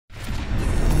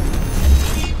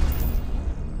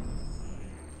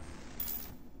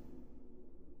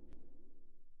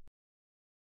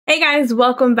Hey guys,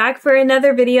 welcome back for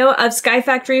another video of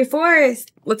SkyFactory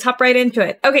Forest. Let's hop right into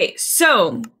it. Okay,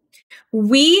 so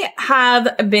we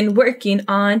have been working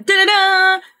on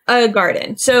a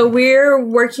garden. So we're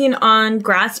working on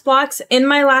grass blocks. In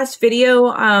my last video,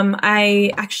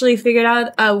 I actually figured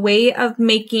out a way of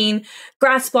making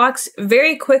grass blocks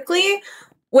very quickly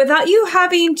without you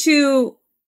having to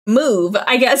move,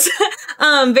 I guess.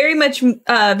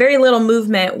 Very little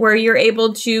movement, where you're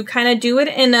able to kind of do it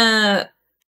in a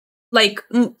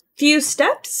few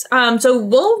steps. So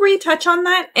we'll retouch on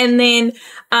that. And then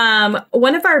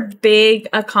one of our big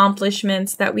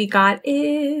accomplishments that we got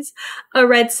is a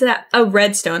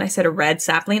redstone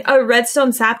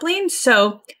sapling.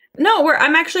 So no,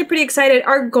 I'm actually pretty excited.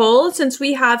 Our goal, since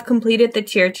we have completed the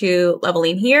tier 2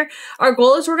 leveling here, our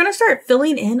goal is we're going to start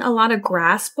filling in a lot of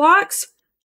grass blocks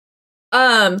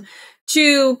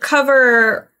to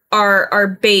cover our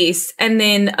base, and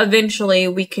then eventually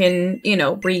we can,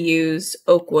 reuse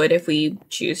oak wood if we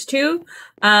choose to.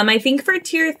 I think for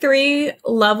tier 3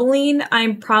 leveling,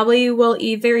 I probably will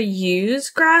either use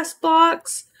grass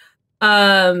blocks,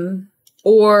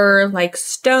 or like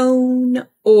stone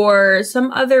or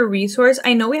some other resource.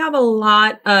 I know we have a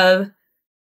lot of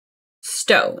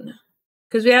stone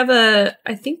because we have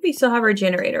I think we still have our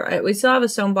generator, right? We still have a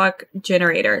stone block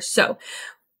generator. So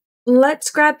let's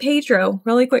grab Pedro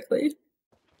really quickly.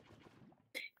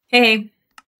 Hey.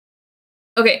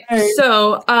 Okay, hey.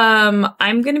 So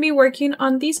I'm gonna be working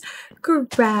on these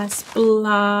grass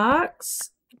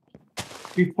blocks.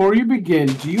 Before you begin,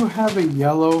 do you have a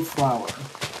yellow flower?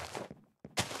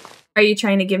 Are you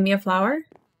trying to give me a flower?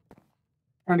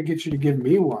 Trying to get you to give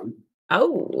me one.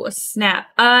 Oh, snap.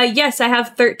 Yes, I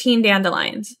have 13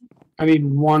 dandelions. I need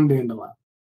 1 dandelion.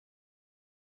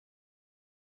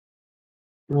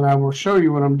 And I will show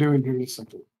you what I'm doing here in a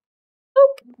second.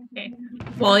 Okay.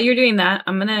 While you're doing that,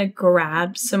 I'm gonna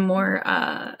grab some more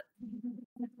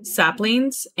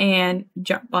saplings and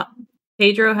jump up.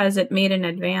 Pedro hasn't made an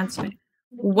advancement.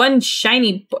 One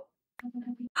shiny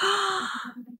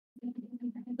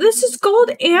This is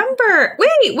gold amber.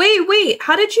 Wait.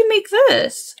 How did you make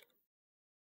this?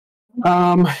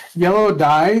 Yellow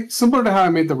dye, similar to how I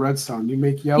made the redstone. You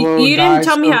make yellow you dye. You didn't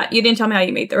tell me how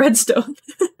you made the redstone.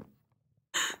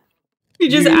 You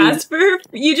just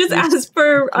asked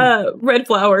for red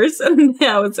flowers, and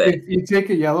that was it. You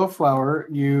take a yellow flower,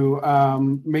 you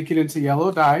make it into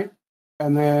yellow dye,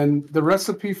 and then the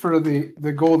recipe for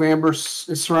the gold amber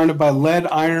is surrounded by lead,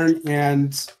 iron,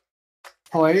 and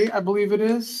clay, I believe it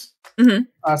is.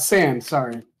 Mm-hmm.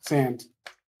 Sand.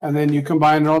 And then you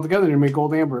combine it all together to make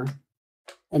gold amber.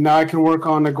 And now I can work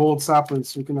on a gold sapling,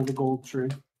 so you can have a gold tree.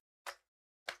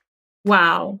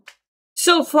 Wow.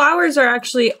 So flowers are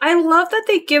actually, I love that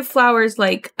they give flowers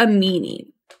like a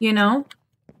meaning,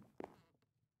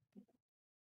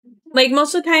 Like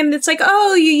most of the time it's like,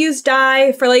 oh, you use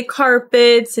dye for like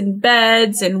carpets and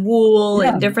beds and wool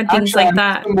and different things like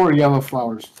that. Some more yellow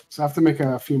flowers. So I have to make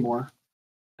a few more.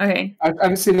 Okay. I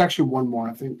just need actually 1 more,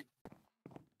 I think.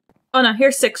 Oh no,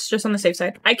 here's 6 just on the safe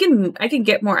side. I can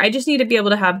get more. I just need to be able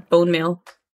to have bone meal.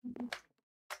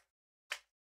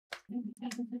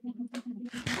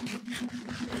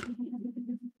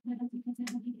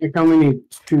 I only need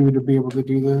 2 to be able to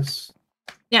do this.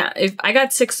 Yeah, if I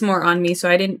got 6 more on me, so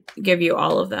I didn't give you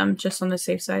all of them, just on the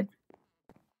safe side.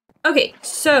 Okay,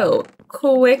 so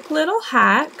quick little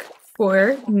hack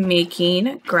for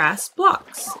making grass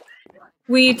blocks.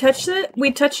 We touched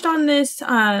on this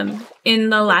in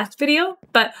the last video,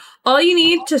 but all you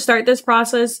need to start this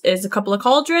process is a couple of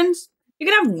cauldrons. You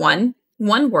can have one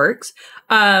works.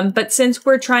 But since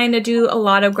we're trying to do a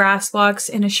lot of grass blocks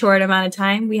in a short amount of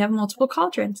time, we have multiple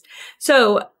cauldrons.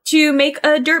 So to make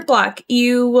a dirt block,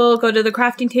 you will go to the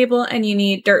crafting table and you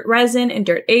need dirt resin and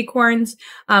dirt acorns.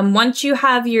 Once you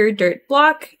have your dirt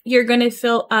block, you're going to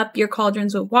fill up your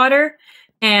cauldrons with water,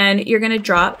 and you're going to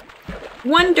drop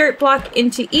 1 dirt block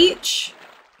into each,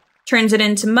 turns it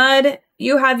into mud.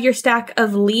 You have your stack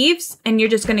of leaves, and you're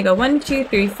just going to go 1, 2,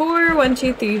 3, 4, 1,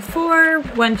 2, 3, 4,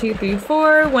 1, 2, 3,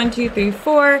 4, 1, 2, 3,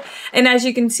 4. And as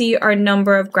you can see, our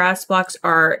number of grass blocks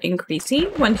are increasing.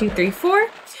 1, 2, 3, 4.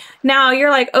 Now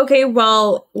you're like, okay,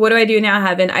 well, what do I do now,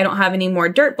 Heaven? I don't have any more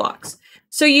dirt blocks.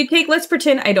 So you take, let's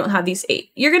pretend I don't have these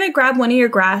 8. You're going to grab one of your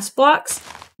grass blocks,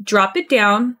 drop it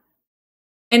down,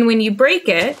 and when you break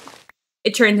it,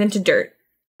 it turns into dirt.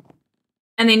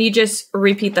 And then you just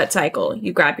repeat that cycle.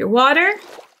 You grab your water.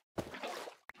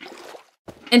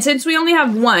 And since we only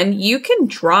have 1, you can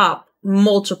drop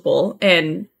multiple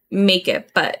and make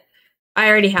it. But I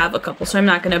already have a couple, so I'm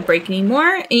not going to break any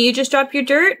more. And you just drop your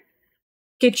dirt.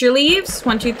 Get your leaves.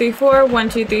 1, 2, 3, 4. 1,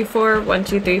 2, 3, 4. 1,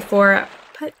 2, 3, 4.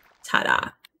 Ta-da.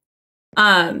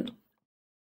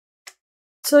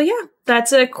 So yeah,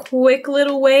 that's a quick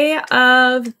little way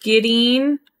of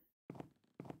getting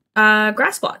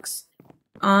grass blocks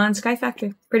on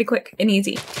SkyFactory. Pretty quick and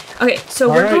easy. Okay, so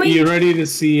All we're right, going. you ready to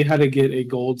see how to get a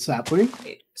gold sapling?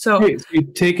 So, okay, so you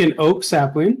take an oak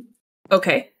sapling.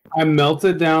 Okay. I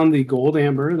melted down the gold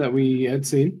amber that we had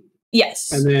seen.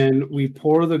 Yes. And then we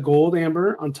pour the gold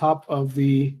amber on top of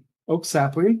the oak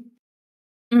sapling.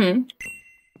 Mm-hmm.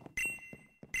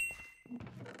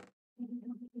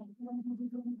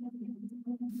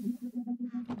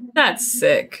 That's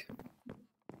sick.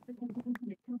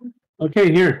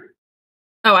 Okay, here.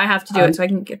 Oh, I have to do it so I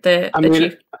can get the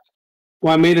chief.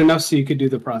 Well, I made enough so you could do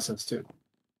the process too.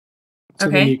 So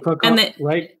okay. Then you click on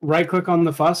right click on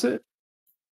the faucet.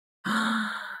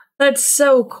 That's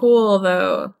so cool,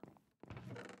 though.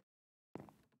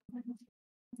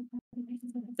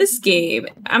 This game,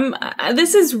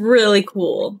 this is really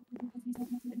cool.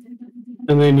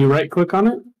 And then you right click on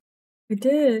it. I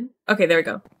did. Okay, there we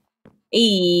go.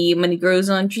 Hey, money grows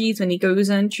on trees. Money grows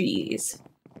on trees.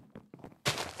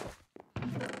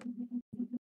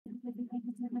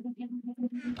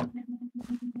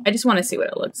 I just want to see what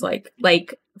it looks like.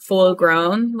 Like, full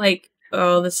grown. Like,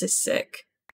 oh, this is sick.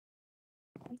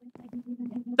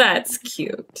 That's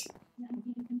cute.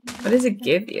 What does it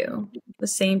give you? The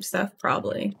same stuff,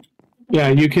 probably. Yeah,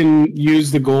 you can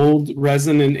use the gold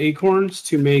resin and acorns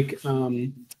to make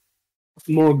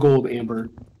more gold amber.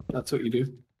 That's what you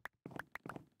do.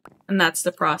 And that's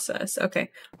the process. Okay.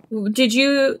 Did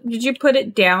you put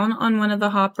it down on one of the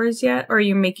hoppers yet, or are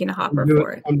you making a hopper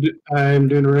for it? I'm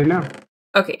doing it right now.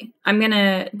 Okay.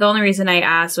 The only reason I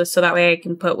asked was so that way I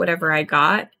can put whatever I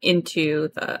got into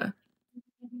the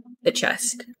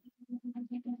chest.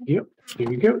 Yep. Here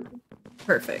we go.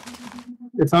 Perfect.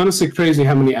 It's honestly crazy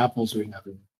how many apples we have.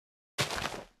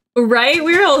 Right?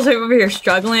 We were also over here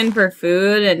struggling for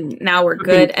food, and now we're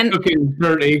good. And cooking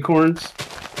dirt acorns.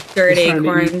 Dirt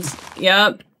acorns.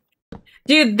 Yep.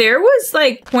 Dude, there was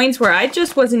like points where I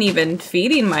just wasn't even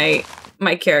feeding my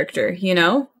character, you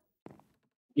know?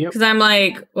 Yep. Because I'm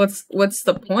like, what's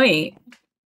the point?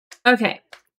 Okay.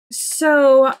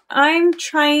 So I'm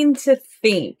trying to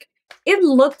think. It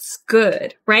looks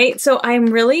good, right? So I'm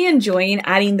really enjoying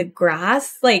adding the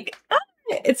grass. Like,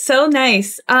 it's so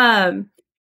nice. Now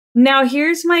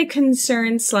here's my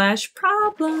concern /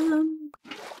 problem.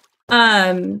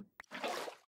 I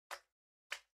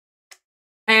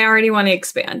already want to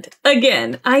expand.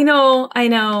 Again, I know,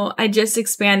 I just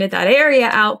expanded that area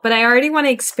out, but I already want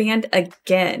to expand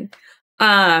again.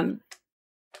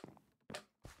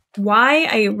 Why?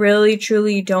 I really,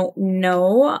 truly don't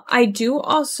know. I do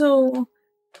also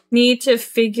need to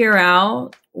figure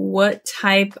out what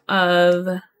type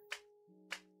of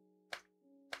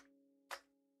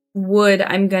wood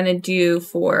I'm gonna do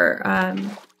for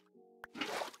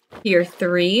tier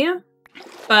 3.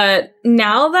 But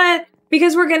now that,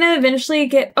 because we're gonna eventually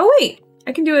get, oh wait,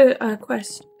 I can do a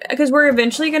quest. Because we're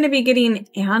eventually gonna be getting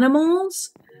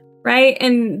animals, right?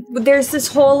 And there's this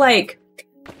whole like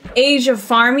age of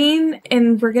farming,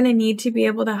 and we're gonna need to be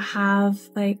able to have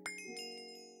like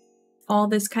all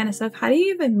this kind of stuff. How do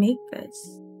you even make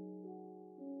this?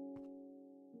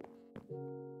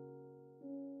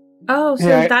 Oh, so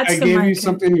yeah, that's I the gave market. you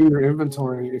something in your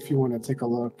inventory if you want to take a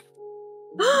look.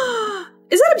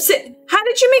 Is that obsidian? How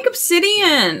did you make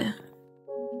obsidian?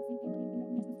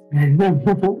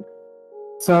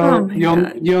 So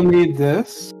you'll need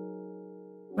this.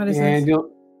 What is this?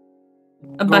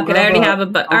 A bucket. I already have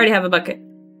a bucket.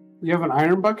 You have an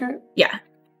iron bucket? Yeah.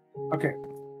 Okay.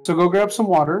 So go grab some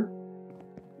water.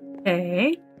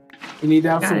 Okay. You need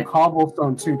to have some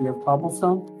cobblestone too. Do you have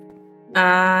cobblestone?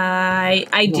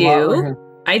 I do.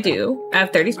 I do. I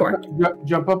have 34.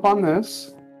 Jump up on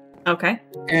this. Okay.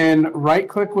 And right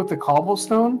click with the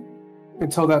cobblestone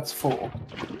until that's full.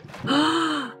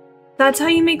 That's how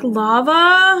you make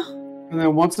lava? And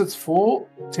then once it's full,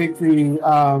 take the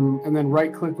and then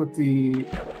right click with the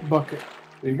bucket.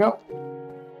 There you go.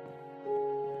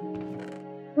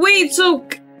 Wait,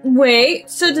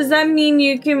 so does that mean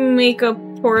you can make a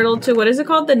portal to, what is it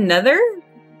called? The Nether?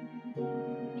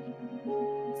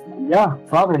 Yeah,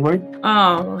 probably.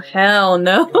 Oh, hell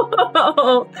no.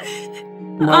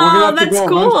 No, that's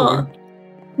cool. Eventually.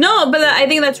 No, but I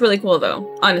think that's really cool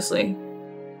though, honestly.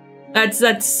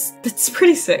 That's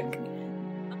pretty sick.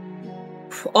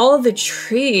 All of the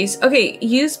trees. Okay,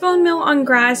 use bone meal on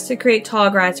grass to create tall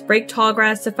grass. Break tall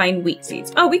grass to find wheat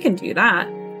seeds. Oh, we can do that.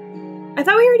 I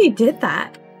thought we already did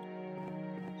that.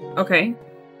 Okay.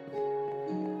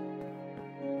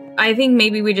 I think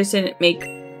maybe we just didn't make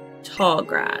tall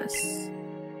grass.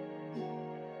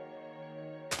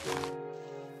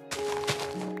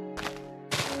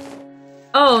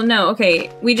 Oh, no,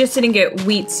 okay. We just didn't get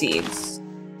wheat seeds.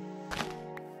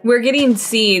 We're getting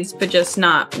seeds, but just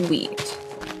not wheat.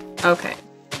 Okay.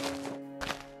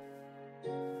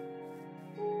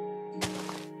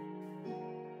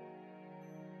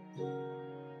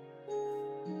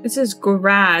 This is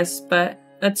grass, but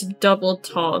that's double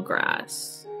tall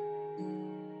grass.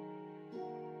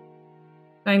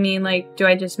 I mean, like, do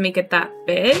I just make it that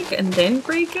big and then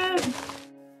break it?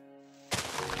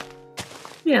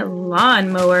 Yeah,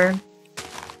 lawnmower.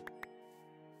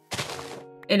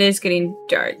 It is getting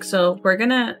dark, so we're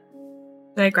gonna...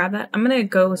 Did I grab that? I'm gonna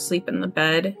go sleep in the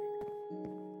bed.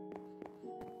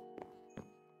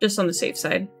 Just on the safe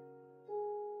side.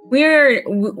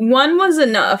 One was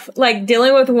enough. Like,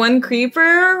 dealing with one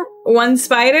creeper, one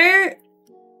spider,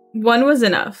 one was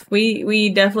enough. We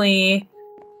definitely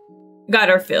got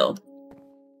our fill.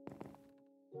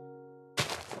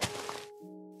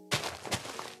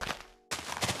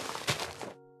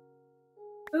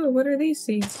 Oh, what are these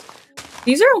seeds?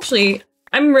 These are actually...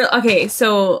 okay,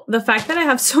 so the fact that I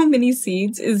have so many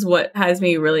seeds is what has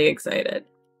me really excited.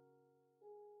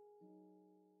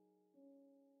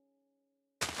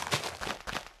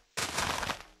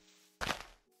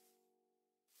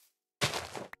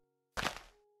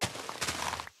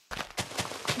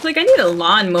 It's like I need a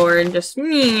lawnmower and just...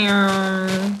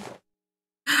 I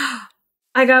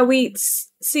got wheat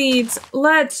seeds.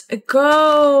 Let's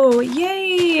go!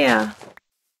 Yay!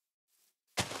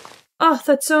 Oh,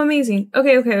 that's so amazing.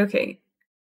 Okay.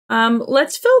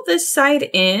 Let's fill this side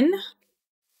in.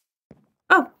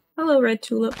 Oh, hello, red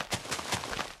tulip.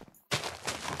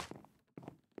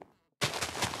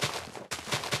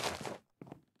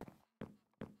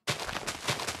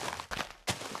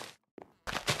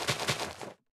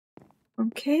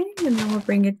 Okay, and then we'll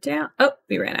bring it down. Oh,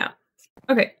 we ran out.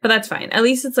 Okay, but that's fine. At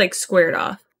least it's like squared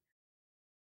off.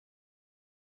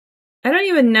 I don't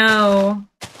even know.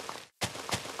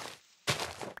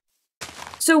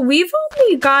 So we've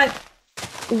only got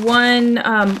one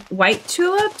white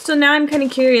tulip. So now I'm kind of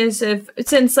curious if,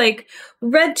 since like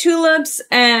red tulips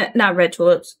and not red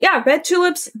tulips. Yeah, red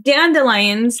tulips,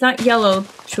 dandelions, not yellow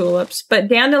tulips, but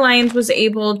dandelions was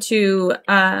able to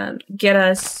get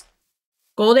us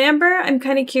gold amber. I'm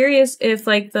kind of curious if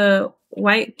like the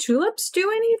white tulips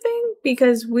do anything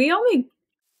because we only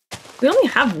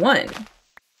have one.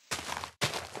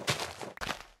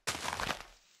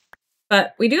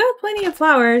 But we do have plenty of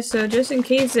flowers, so just in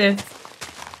case if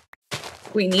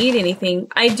we need anything.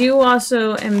 I do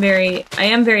also I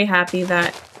am very happy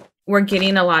that we're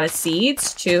getting a lot of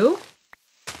seeds too.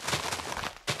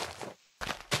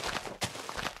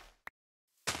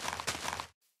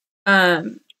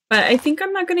 But I think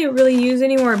I'm not going to really use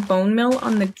any more bone meal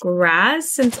on the grass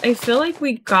since I feel like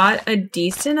we got a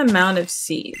decent amount of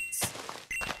seeds.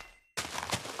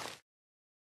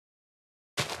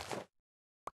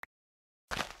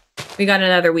 We got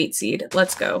another wheat seed.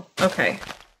 Let's go. Okay.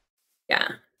 Yeah.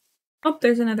 Oh,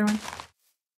 there's another one.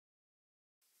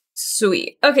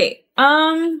 Sweet. Okay.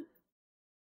 Yeah,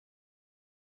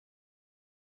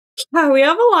 we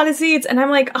have a lot of seeds and I'm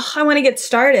like, oh, I want to get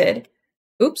started.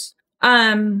 Oops.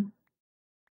 I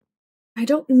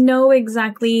don't know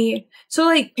exactly. So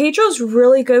like Pedro's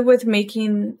really good with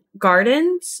making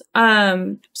gardens.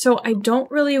 So I don't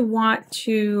really want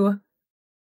to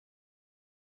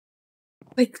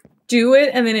like do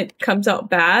it and then it comes out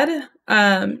bad.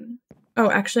 Oh,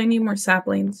 actually I need more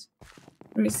saplings.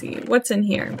 Let me see. What's in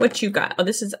here? What you got? Oh,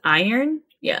 this is iron?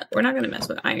 Yeah, we're not gonna mess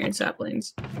with iron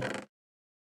saplings.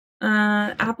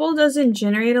 Apple doesn't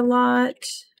generate a lot.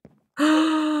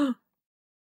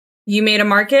 You made a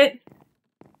market?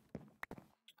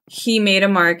 He made a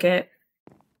market.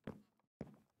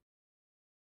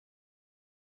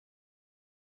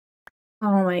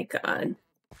 Oh my god.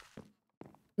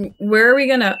 Where are we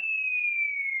gonna...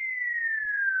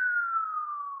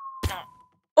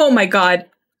 Oh my god.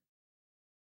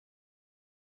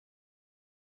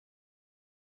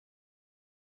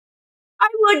 I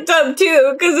looked up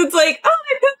too, because it's like, oh,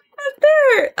 I put that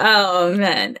there. Oh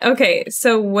man. Okay,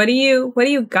 so what do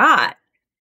you got?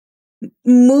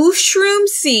 Mushroom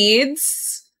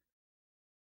seeds.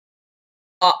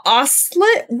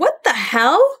 Oslet? What the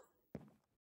hell?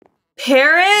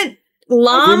 Parrot?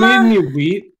 Llama? Have you made any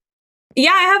wheat?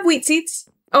 Yeah, I have wheat seeds.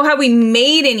 Oh, have we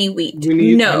made any wheat?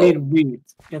 No. I need wheat.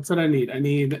 That's what I need. I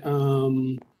need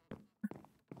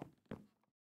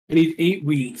 8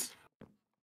 wheat.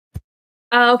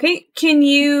 Okay, can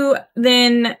you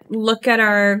then look at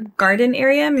our garden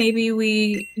area? Maybe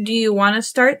do you want to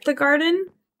start the garden?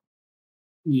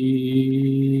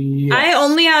 Yes. I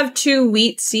only have 2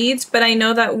 wheat seeds, but I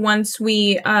know that once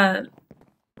we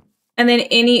And then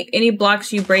any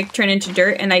blocks you break turn into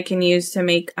dirt, and I can use to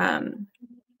make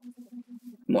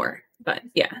more. But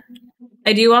yeah,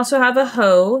 I do also have a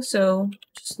hoe, so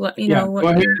just let me know what. Go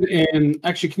ahead and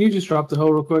actually, can you just drop the hoe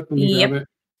real quick? Let me grab it.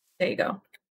 There you go.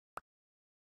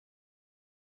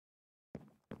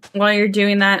 While you're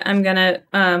doing that, I'm gonna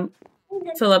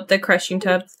fill up the crushing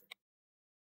tub.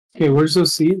 Okay, where's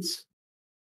those seeds?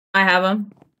 I have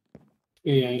them.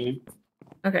 Yeah.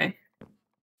 Okay.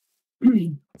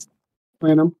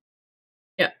 Plant them.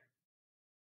 Yeah.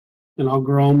 And I'll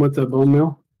grow them with the bone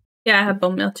meal. Yeah, I have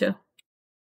bone meal too.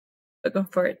 But go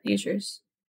for it. Use yours.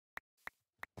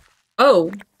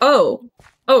 Oh,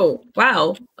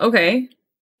 wow. Okay.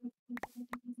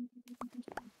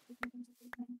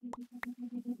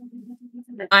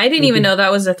 I didn't even know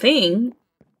that was a thing.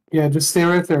 Yeah, just stay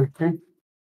right there, okay?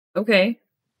 Okay.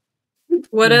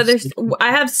 What other?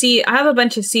 I have a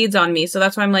bunch of seeds on me, so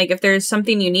that's why I'm like, if there's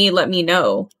something you need, let me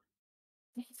know.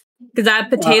 Because I have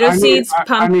potato seeds,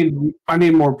 I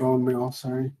need more bone meal.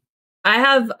 Sorry. I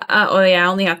have. Oh yeah, I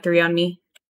only have 3 on me.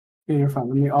 Yeah, you're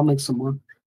fine. I'll make some more.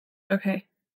 Okay.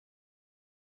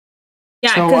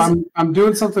 Yeah. So I'm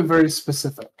doing something very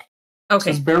specific.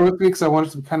 Okay. Just bear with me because I want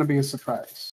it to kind of be a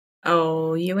surprise.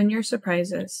 Oh, you and your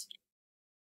surprises.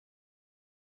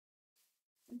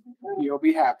 You'll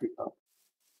be happy though.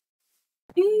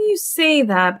 You say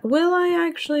that, but will I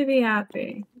actually be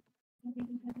happy?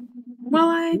 Will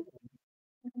I?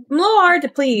 I'm a little hard to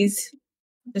please.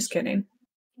 Just kidding.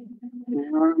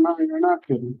 You're not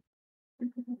kidding.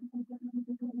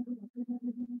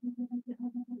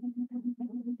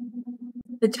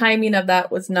 The timing of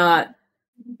that was not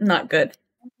good.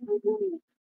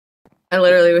 I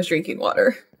literally was drinking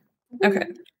water. Okay.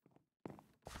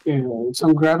 Yeah, so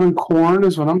I'm grabbing corn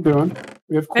is what I'm doing.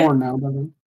 We have corn now, brother.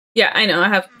 Yeah, I know. I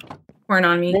have corn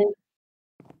on me.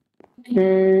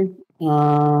 Okay.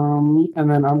 And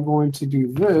then I'm going to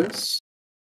do this,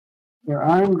 where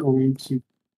I'm going to.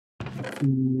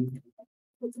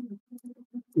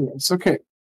 Yes. Okay.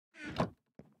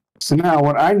 So now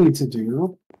what I need to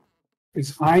do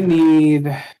is can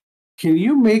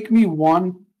you make me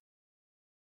one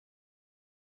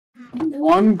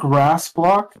grass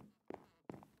block?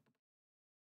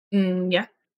 Yeah.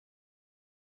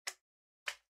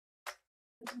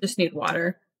 Just need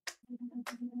water.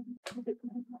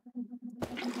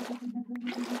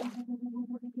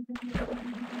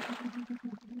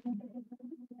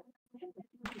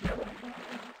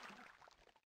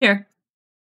 Here.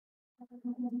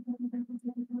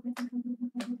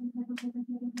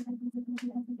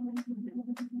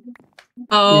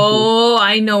 Oh,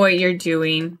 I know what you're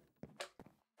doing.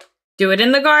 Do it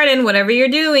in the garden, whatever you're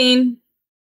doing.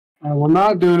 I will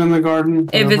not do it in the garden.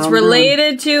 If it's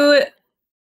related to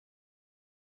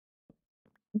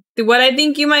what I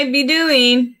think you might be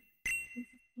doing,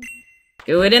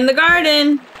 do it in the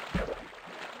garden.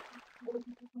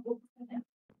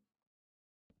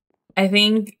 I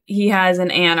think he has an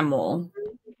animal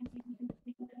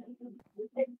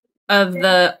of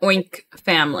the oink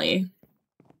family.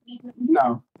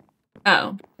 No.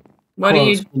 Oh. What are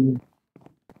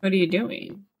you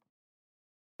doing?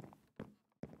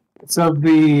 It's of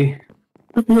the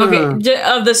okay,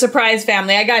 of the surprise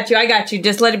family. I got you.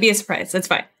 Just let it be a surprise. That's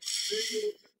fine.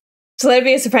 Just let it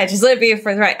be a surprise. Just let it be a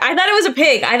surprise. I thought it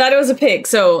was a pig.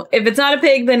 So if it's not a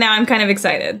pig, then now I'm kind of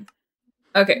excited.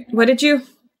 Okay. What did you?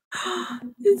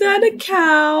 Is that a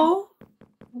cow?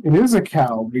 It is a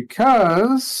cow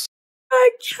because a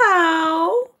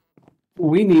cow.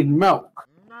 We need milk.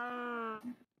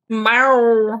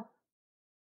 Meow.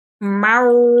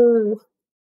 Meow.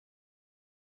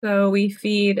 So we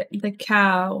feed the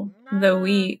cow the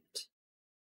wheat,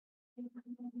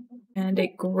 and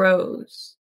it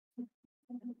grows.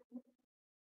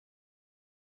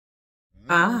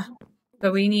 So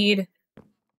we need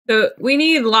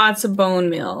lots of bone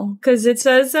meal because it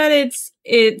says that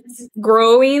its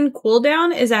growing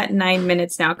cooldown is at 9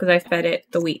 minutes now because I fed it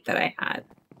the wheat that I had.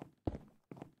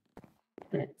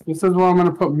 Okay. This is where I'm going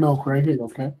to put milk right here,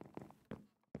 okay?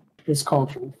 This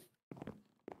culture.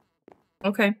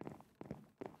 Okay.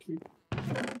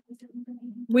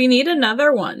 We need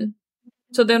another one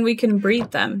so then we can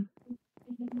breed them.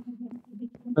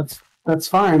 That's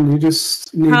fine. You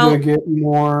just need to get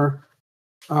more.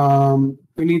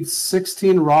 We need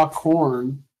 16 raw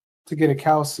corn to get a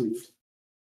cow seed.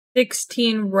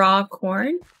 16 raw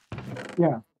corn?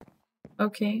 Yeah.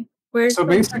 Okay. So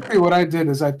basically what I did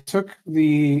is I took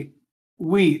the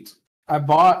wheat, I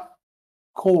bought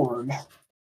corn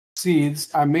seeds,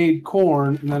 I made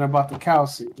corn, and then I bought the cow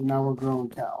seed, and now we're growing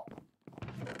cow.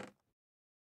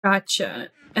 Gotcha.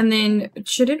 And then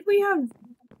shouldn't we have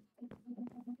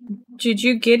Did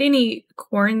you get any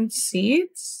corn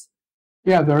seeds?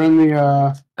 Yeah, they're in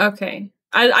the. Okay.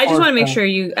 I just want to make sure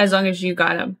you, as long as you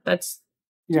got them, that's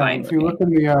fine. If you look in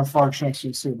the far chest,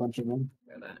 you'll see a bunch of them.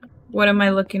 What am I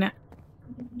looking at?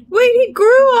 Wait, he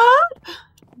grew up?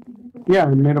 Yeah,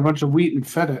 we made a bunch of wheat and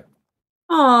fed it.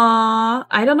 Aww.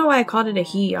 I don't know why I called it a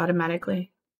he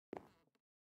automatically.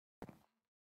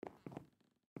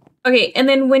 Okay, and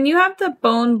then when you have the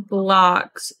bone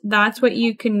blocks, that's what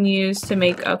you can use to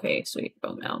make... Okay, sweet.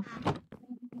 Bone meal.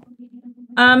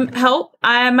 Help.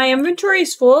 My inventory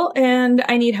is full, and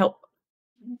I need help.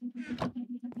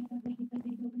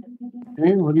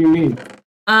 Okay, what do you need?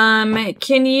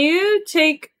 Can you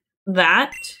take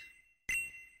that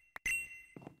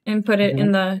and put it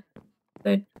in the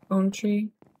bone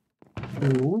tree?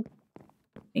 Cool.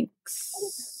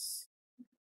 Thanks.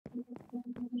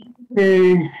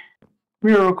 Okay, come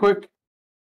here real quick.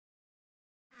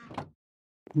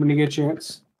 When you get a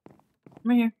chance.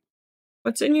 Right here.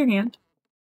 What's in your hand?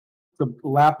 The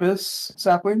lapis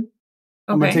sapling. Okay.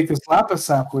 I'm gonna take this lapis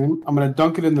sapling. I'm gonna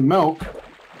dunk it in the milk.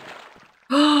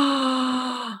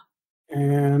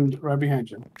 And right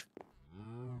behind you.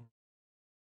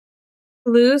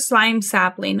 Blue slime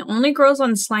sapling only grows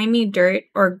on slimy dirt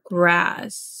or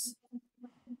grass.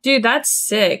 Dude, that's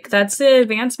sick. That's the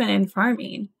advancement in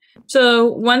farming. So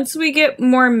once we get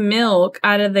more milk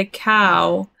out of the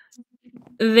cow,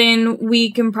 then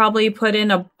we can probably put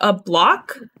in a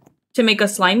block to make a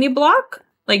slimy block,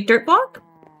 like dirt block.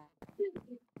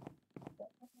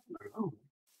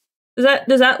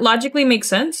 Does that logically make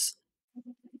sense?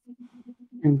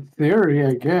 In theory,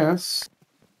 I guess.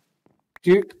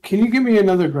 Can you give me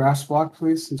another grass block,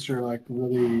 please, since you're like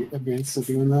really advanced at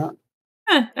doing that?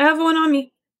 Yeah, I have one on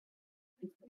me.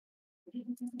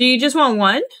 Do you just want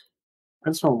one? I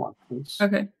just want one, please.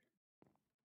 Okay.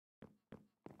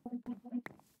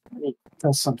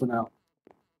 Test something out.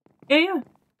 Yeah.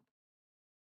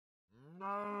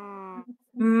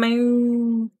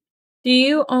 Moo. Do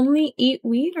you only eat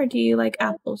wheat or do you like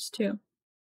apples too?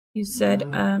 You said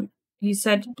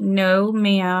no,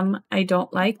 ma'am, I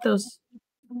don't like those.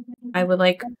 I would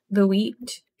like the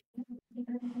wheat.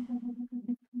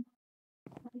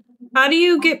 How do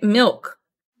you get milk?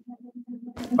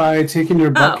 By taking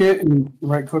your bucket and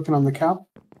right-clicking on the cow.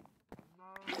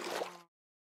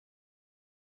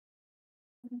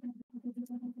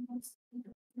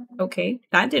 Okay,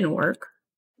 that didn't work.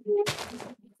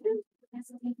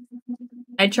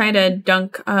 I tried to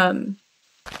dunk a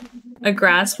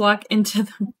grass block into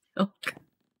the milk.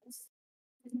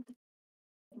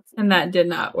 And that did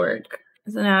not work.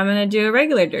 So now I'm gonna do a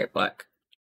regular dirt block.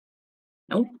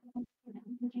 Nope.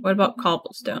 What about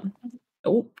cobblestone?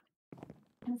 Nope.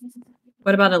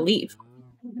 What about a leaf?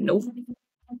 Nope.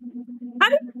 How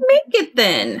did you make it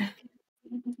then?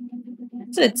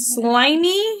 Is it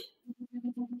slimy?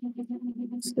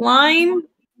 Slime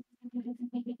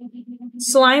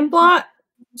block?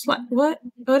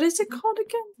 What is it called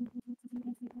again?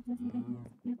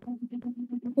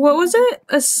 What was it?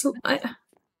 I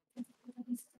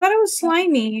thought it was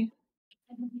slimy.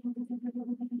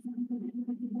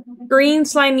 Green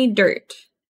slimy dirt.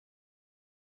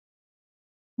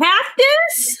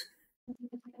 Cactus?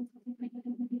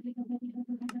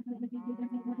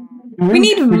 We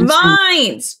need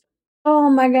vines! Oh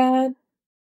my god.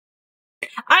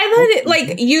 I let it,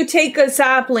 like, you take a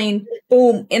sapling,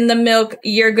 boom, in the milk,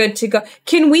 you're good to go.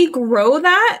 Can we grow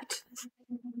that?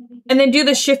 And then do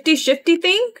the shifty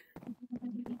thing?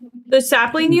 The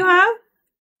sapling you have?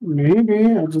 Maybe.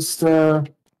 I just,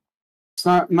 it's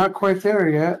not quite there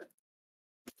yet.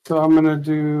 So I'm gonna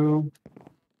do...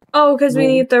 Oh, because we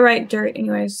need the right dirt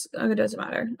anyways. Oh, it doesn't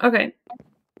matter. Okay.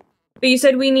 But you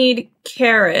said we need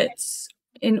carrots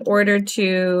in order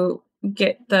to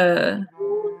get the...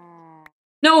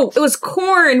 No, it was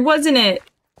corn, wasn't it?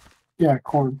 Yeah,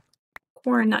 corn.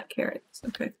 Corn, not carrots.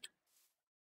 Okay.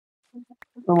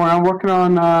 Don't worry, I'm working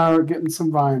on getting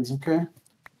some vines, okay?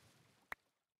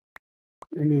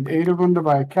 I need 8 of them to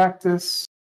buy a cactus.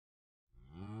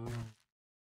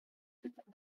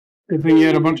 Good thing you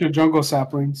had a bunch of jungle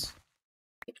saplings.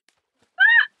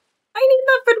 I need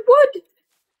that for wood.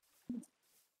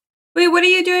 Wait, what are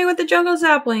you doing with the jungle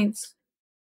saplings?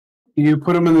 You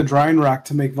put them in the drying rack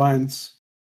to make vines.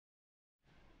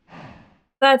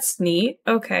 That's neat.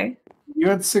 Okay. You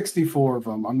had 64 of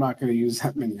them. I'm not going to use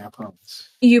that many, I promise.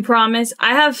 You promise?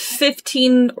 I have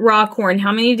 15 raw corn.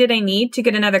 How many did I need to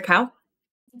get another cow?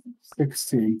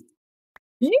 16.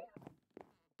 So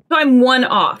I'm one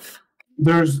off.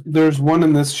 There's one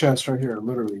in this chest right here,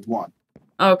 literally one.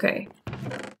 Okay.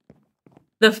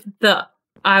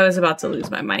 I was about to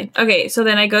lose my mind. Okay, so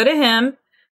then I go to him.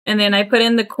 And then I put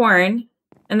in the corn.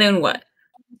 And then what?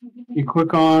 You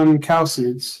click on cow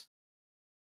seeds.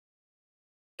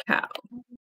 Cow.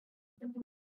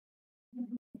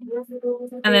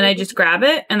 And then I just grab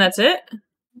it, and that's it?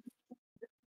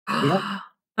 Yep.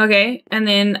 Okay, and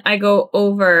then I go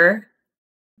over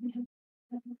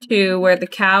to where the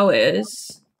cow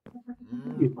is.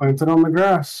 You plant it on the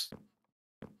grass.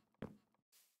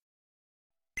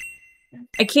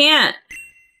 I can't.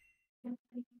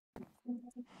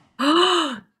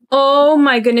 Oh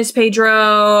my goodness,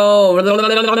 Pedro.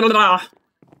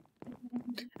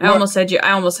 I almost said your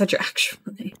actual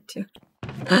name too.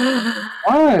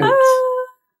 What?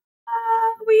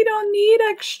 We don't need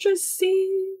extra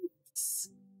seeds.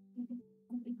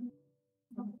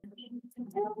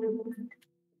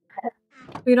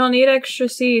 We don't need extra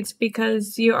seeds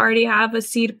because you already have a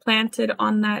seed planted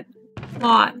on that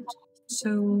plot.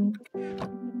 So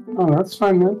Oh, that's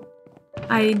fine then.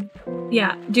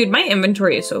 Yeah, dude, my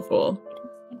inventory is so full.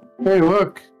 Hey,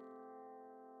 look.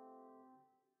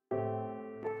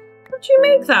 How'd you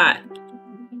make that?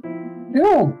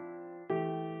 Yeah.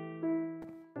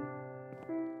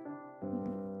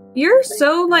 You're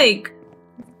so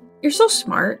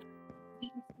smart.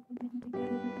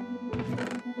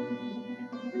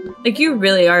 Like, you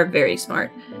really are very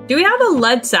smart. Do we have a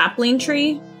lead sapling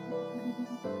tree?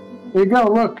 There you go,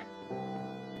 look.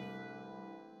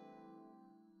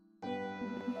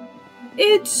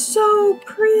 It's so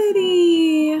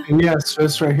pretty. And yes,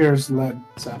 this right here is lead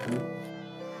sapling.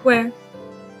 Where?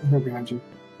 Here behind you.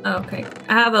 Oh, okay.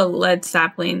 I have a lead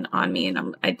sapling on me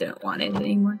and I don't want it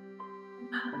anymore.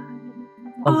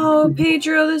 Oh,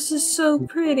 Pedro, this is so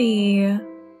pretty.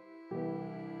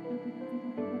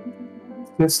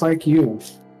 Just like you.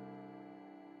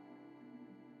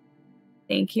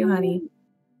 Thank you, honey.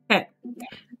 Okay.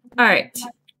 All right.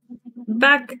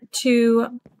 Back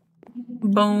to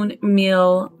bone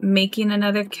meal, making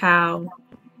another cow.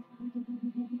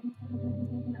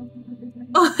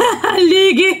 Oh,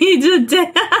 look,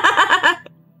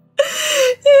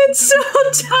 it's so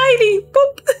tiny.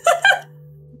 Boop.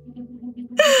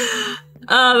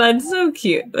 Oh, that's so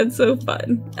cute. That's so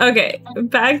fun. Okay,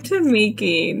 back to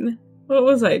making. What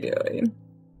was I doing?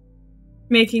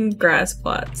 Making grass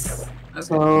plots. Okay.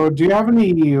 So, do you have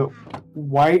any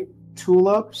white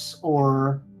tulips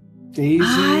or daisies?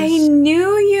 I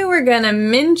knew you were gonna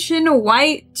mention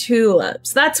white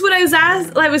tulips. That's what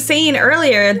I was saying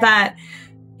earlier, that,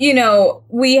 you know,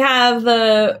 we have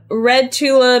the red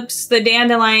tulips, the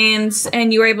dandelions,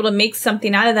 and you were able to make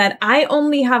something out of that. I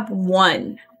only have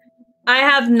one. I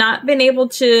have not been able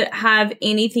to have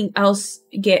anything else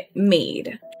get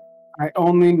made. I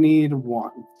only need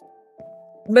one.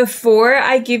 Before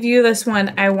I give you this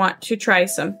one, I want to try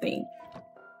something.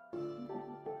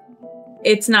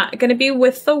 It's not going to be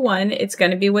with the one. It's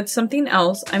going to be with something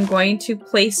else. I'm going to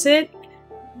place it,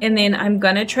 and then I'm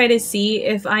going to try to see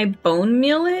if I bone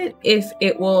meal it, if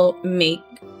it will make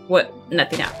what?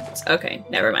 Nothing happens. Okay,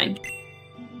 never mind.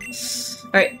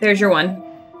 All right, there's your one.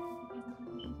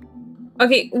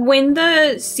 Okay, when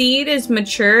the seed is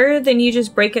mature, then you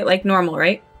just break it like normal,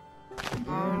 right?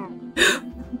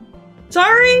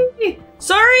 Sorry!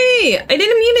 Sorry! I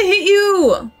didn't mean to hit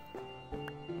you!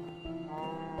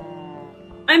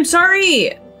 I'm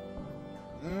sorry!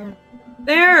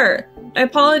 There! I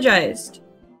apologized.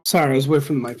 Sorry, I was away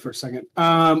from the mic for a second.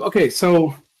 Okay,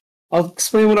 so I'll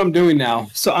explain what I'm doing now.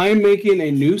 So I'm making a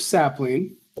new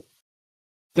sapling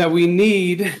that we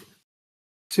need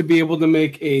to be able to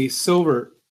make a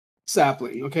silver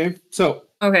sapling, okay? So...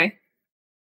 Okay.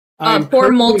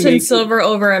 Pour molten silver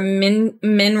over a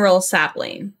mineral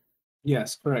sapling.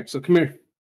 Yes, correct. So come here.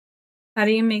 How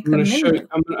do you make the mineral?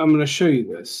 I'm going to show you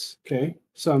this, okay?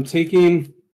 So I'm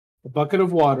taking a bucket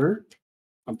of water.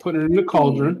 I'm putting it in the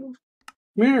cauldron.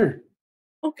 Come here.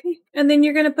 Okay. And then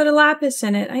you're going to put a lapis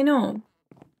in it. I know.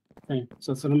 Okay,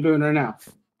 so that's what I'm doing right now.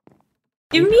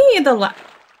 Give me the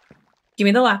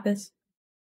lapis.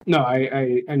 No,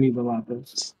 I need the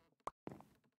lapis.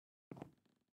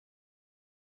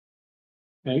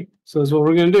 Okay, so that's what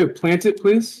we're going to do. Plant it,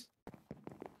 please.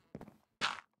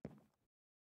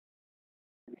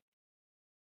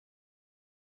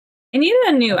 I need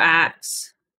a new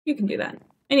axe. You can do that.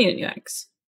 I need a new axe.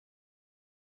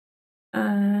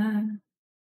 There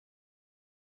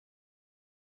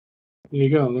you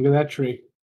go. Look at that tree.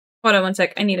 Hold on one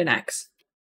sec. I need an axe.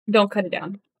 Don't cut it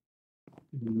down.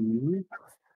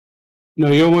 No,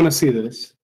 you'll want to see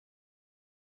this.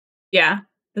 Yeah.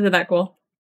 Isn't that cool?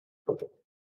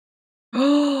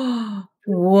 Oh,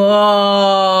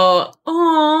 whoa.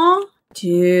 Aw,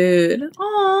 dude.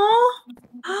 Aw.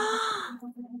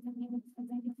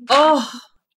 Oh.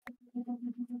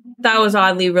 That was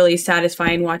oddly really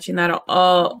satisfying watching that.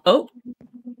 Oh.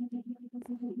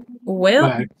 Well.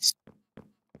 Max.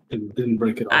 Didn't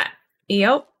break it off.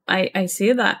 Yep, I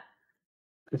see that.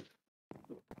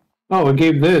 Oh, it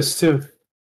gave this too.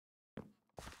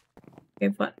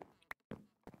 Gave what?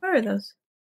 What are those?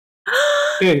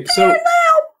 Okay, so little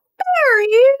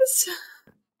berries.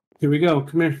 Here we go.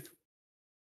 Come here.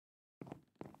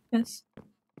 Yes.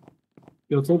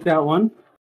 You'll take that one,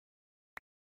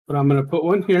 but I'm going to put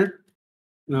one here,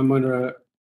 and I'm going to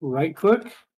right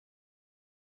click.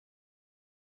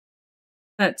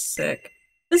 That's sick.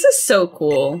 This is so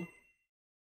cool.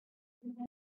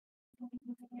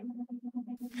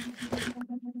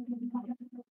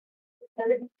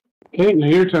 Okay, now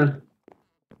your turn.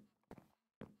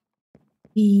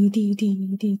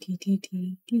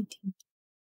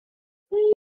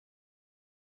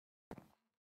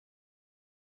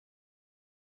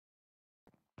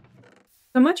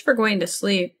 So much for going to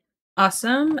sleep.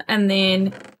 Awesome. And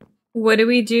then what do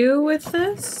we do with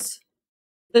this?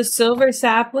 The silver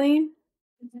sapling?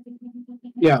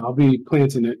 Yeah, I'll be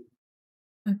planting it.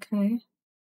 Okay.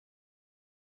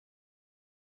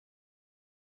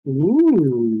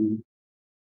 Ooh.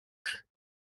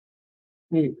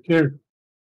 Hey, here.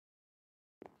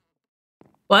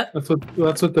 What? That's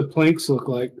what the planks look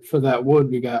like for that wood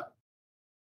we got.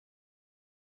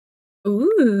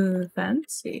 Ooh,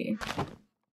 fancy.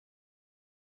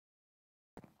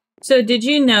 So did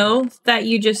you know that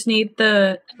you just need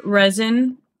the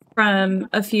resin from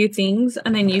a few things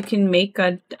and then you can make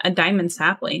a diamond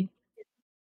sapling?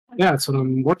 Yeah, that's what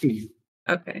I'm working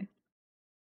on. Okay.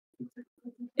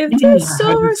 If the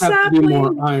silver I just have to do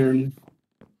sapling... more iron.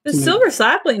 The silver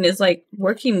sapling is like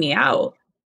working me out.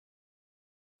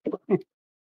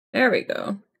 There we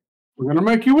go. We're gonna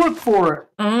make you work for it.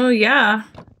 Oh yeah.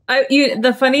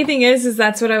 The funny thing is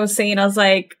that's what I was saying. I was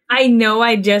like, I know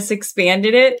I just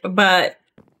expanded it, but...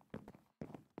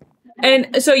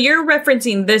 And so you're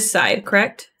referencing this side,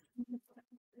 correct?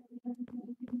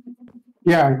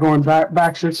 Yeah, going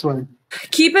back this way.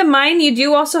 Keep in mind, you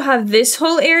do also have this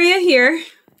whole area here,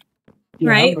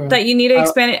 right? That you need to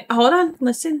expand it. Hold on.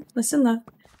 Listen, love.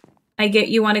 I get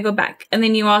you want to go back. And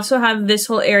then you also have this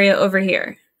whole area over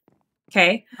here.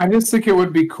 Okay. I just think it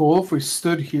would be cool if we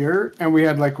stood here and we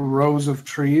had like rows of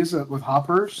trees with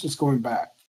hoppers just going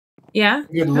back. Yeah.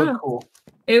 It'd look cool.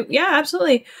 Yeah,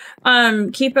 absolutely.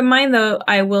 Keep in mind though,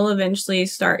 I will eventually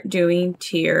start doing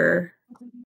tier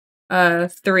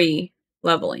 3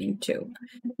 leveling too.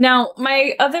 Now,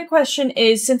 my other question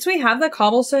is, since we have the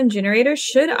cobblestone generator,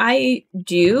 should I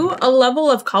do a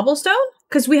level of cobblestone?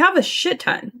 Because we have a shit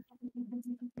ton.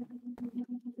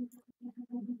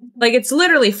 Like, it's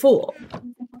literally full.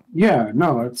 Yeah,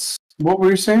 no, it's... What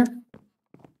were you saying?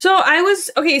 So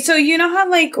okay, so you know how,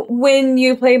 like, when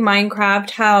you play Minecraft,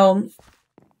 how,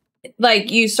 like,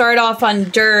 you start off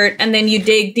on dirt, and then you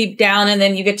dig deep down, and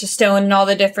then you get to stone and all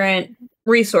the different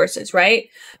resources, right?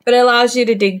 But it allows you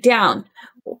to dig down.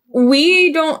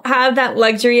 We don't have that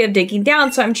luxury of digging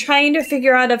down, so I'm trying to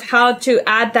figure out of how to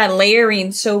add that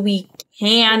layering so we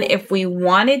can if we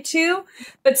wanted to.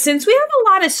 But since we have a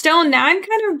lot of stone, now I'm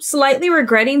kind of slightly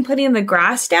regretting putting the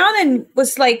grass down and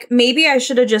was like, maybe I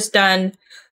should have just done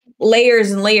layers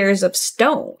and layers of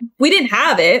stone. We didn't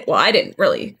have it. Well, I didn't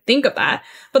really think of that.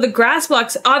 But the grass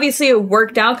blocks, obviously it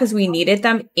worked out because we needed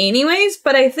them anyways.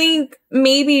 But I think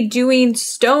maybe doing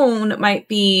stone might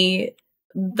be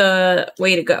the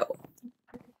way to go.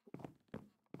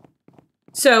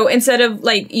 So instead of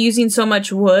like using so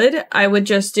much wood, I would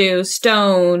just do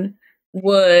stone,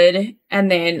 wood,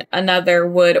 and then another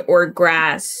wood or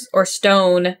grass, or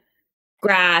stone,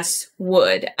 grass,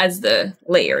 wood as the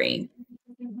layering.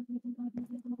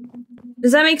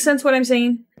 Does that make sense what I'm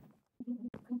saying?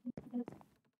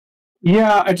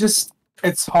 Yeah,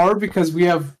 it's hard because we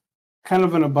have kind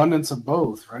of an abundance of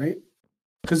both, right?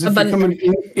 Because if you come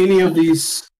in any of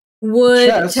these wood,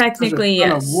 chests, technically,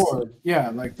 yes. Wood. Yeah,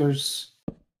 like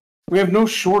we have no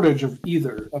shortage of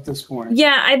either at this point.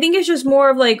 Yeah, I think it's just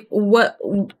more of like what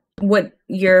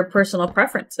your personal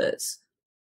preference is.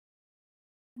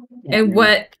 And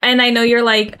and I know you're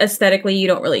like aesthetically you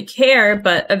don't really care,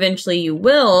 but eventually you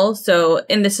will. So,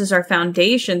 and this is our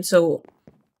foundation. So,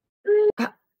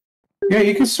 yeah,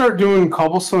 you can start doing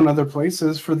cobblestone other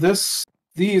places. For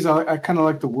these, I kind of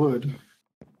like the wood.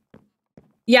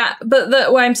 Yeah,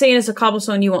 but what I'm saying is a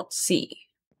cobblestone you won't see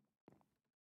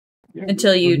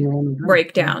until you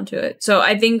break down to it. So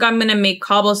I think I'm gonna make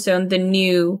cobblestone the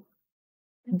new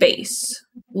base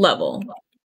level.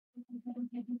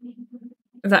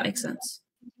 If that makes sense.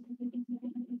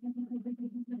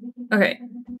 Okay.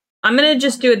 I'm going to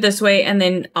just do it this way, and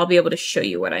then I'll be able to show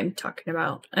you what I'm talking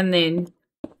about. And then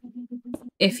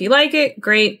if you like it,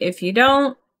 great. If you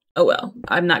don't, oh well.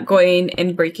 I'm not going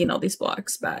and breaking all these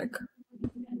blocks back.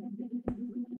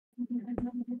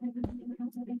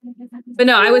 But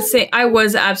no, I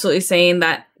was absolutely saying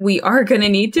that we are going to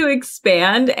need to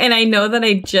expand. And I know that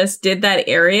I just did that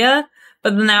area,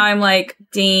 but now I'm like,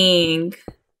 dang.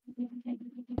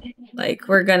 Like,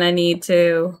 we're going to need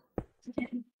to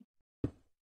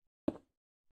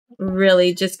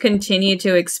really just continue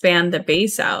to expand the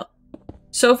base out.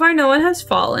 So far, no one has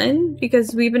fallen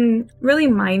because we've been really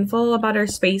mindful about our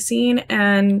spacing,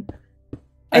 and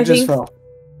I just fell.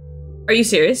 Are you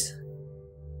serious?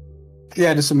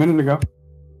 Yeah, just a minute ago.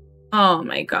 Oh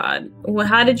my god. Well,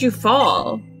 how did you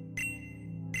fall?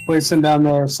 Placing down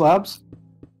the slabs.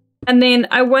 And then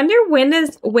I wonder when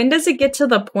does it get to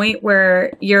the point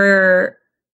where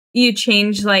you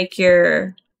change like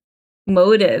your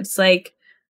motives? Like,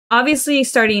 obviously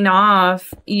starting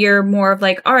off, you're more of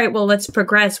like, all right, well, let's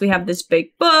progress. We have this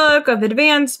big book of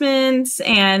advancements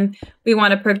and we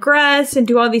want to progress and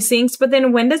do all these things. But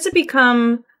then when does it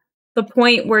become the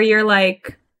point where you're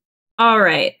like, all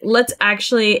right, let's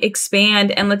actually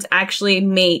expand and let's actually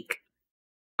make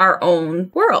our own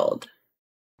world?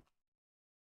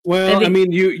 Well, I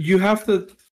mean, you have to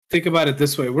think about it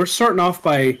this way. We're starting off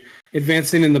by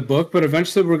advancing in the book, but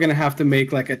eventually we're going to have to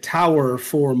make like a tower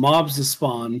for mobs to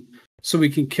spawn so we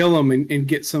can kill them and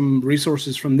get some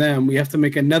resources from them. We have to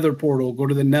make a nether portal, go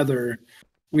to the nether.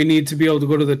 We need to be able to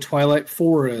go to the Twilight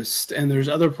Forest, and there's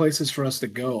other places for us to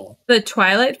go. The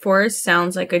Twilight Forest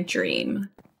sounds like a dream.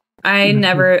 I've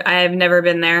never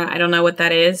been there. I don't know what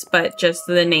that is, but just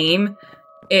the name,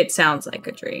 it sounds like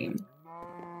a dream.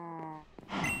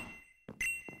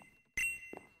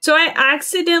 So I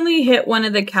accidentally hit one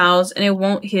of the cows and it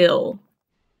won't heal.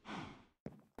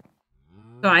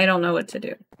 So I don't know what to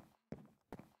do.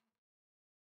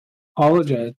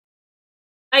 Apologize.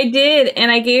 I did,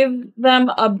 and I gave them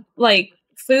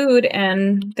food,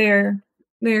 and they're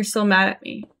still mad at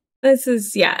me. This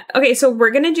is, yeah. Okay, so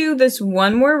we're gonna do this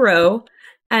one more row,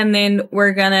 and then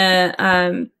we're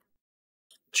gonna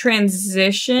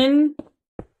transition,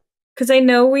 because I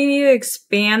know we need to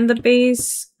expand the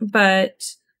base,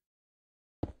 but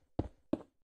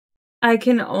I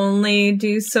can only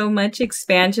do so much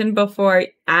expansion before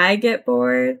I get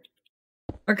bored.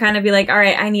 Or kind of be like, all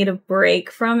right, I need a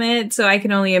break from it. So I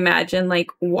can only imagine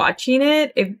like watching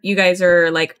it. If you guys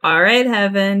are like, all right,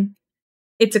 Heaven,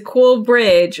 it's a cool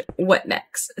bridge. What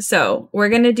next? So we're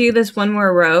going to do this one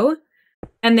more row.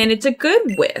 And then it's a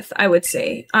good width, I would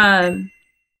say. And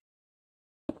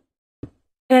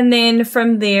then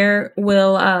from there,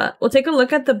 we'll take a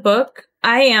look at the book.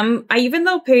 Even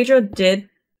though Pedro did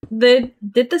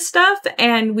the stuff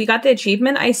and we got the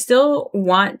achievement, I still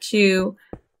want to,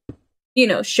 you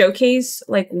know, showcase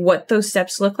like what those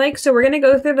steps look like. So we're going to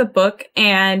go through the book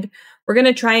and we're going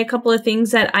to try a couple of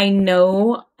things that I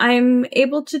know I'm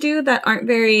able to do that aren't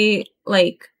very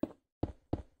like,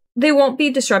 they won't be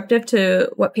disruptive to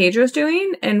what Pedro's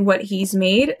doing and what he's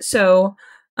made. So,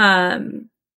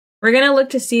 we're going to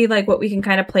look to see like what we can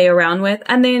kind of play around with,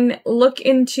 and then look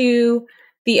into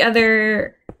the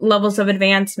other levels of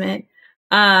advancement.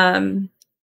 We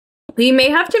may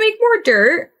have to make more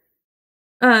dirt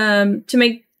to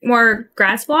make more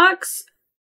grass blocks,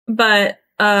 but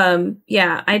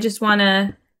yeah, I just want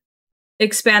to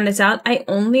expand this out. I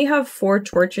only have 4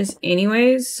 torches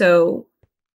anyways, so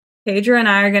Pedro and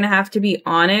I are going to have to be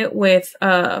on it with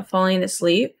falling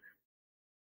asleep.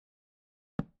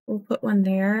 We'll put one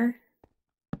there,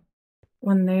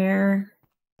 one there,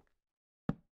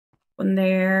 one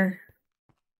there,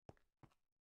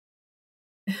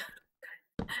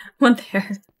 one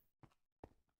there.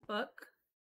 Book.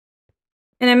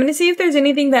 And I'm going to see if there's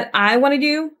anything that I want to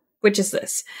do, which is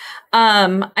this.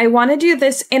 I want to do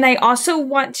this, and I also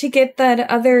want to get that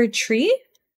other tree.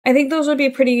 I think those would be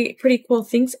pretty cool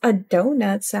things. A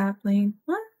donut sapling.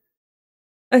 What?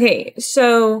 Okay,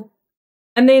 so,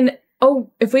 and then,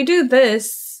 oh, if we do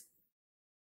this,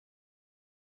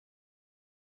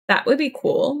 that would be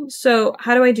cool. So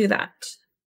how do I do that?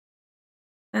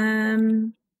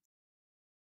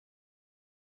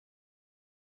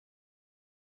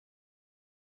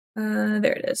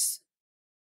 There it is.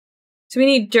 So we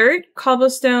need dirt,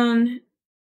 cobblestone,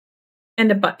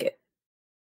 and a bucket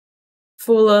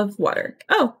full of water.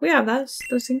 Oh, we have those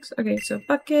things. Okay, so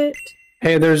bucket.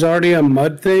 Hey, there's already a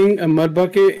mud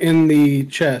bucket in the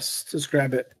chest. Just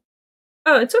grab it.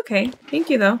 Oh, it's okay.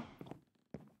 Thank you, though.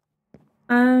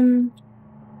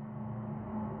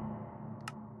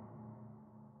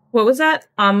 What was that?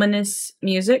 Ominous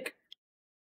music?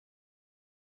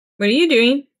 What are you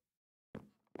doing?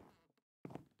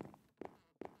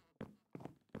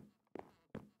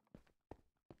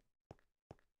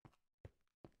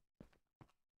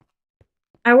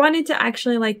 I wanted to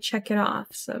actually like check it off,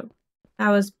 so that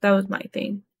was my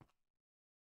thing.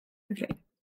 Okay, I'm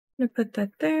gonna put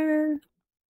that there. I'm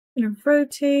gonna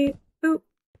rotate. Boop,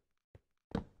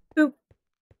 boop,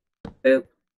 boop,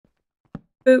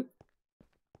 boop,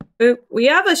 boop. We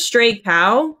have a stray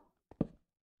cow.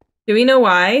 Do we know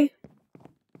why?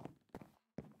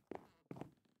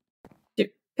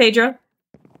 Pedro?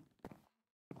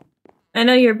 I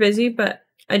know you're busy, but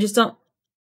I don't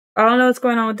know what's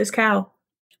going on with this cow.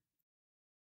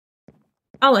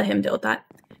 I'll let him deal with that.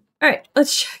 Alright,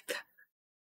 let's check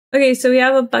that. Okay, so we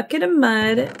have a bucket of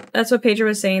mud. That's what Pedro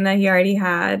was saying that he already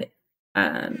had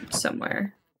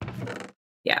somewhere.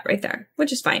 Yeah, right there,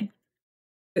 which is fine.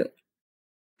 Ooh.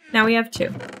 Now we have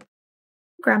 2.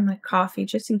 Grab my coffee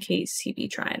just in case he'd be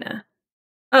trying to...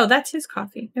 Oh, that's his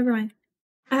coffee. Never mind.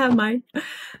 I have mine.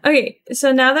 Okay,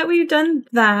 so now that we've done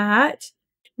that,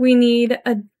 we need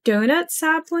a donut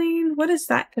sapling. What does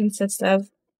that consist of?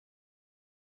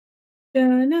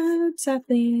 Donut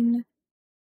sapling.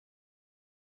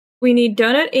 We need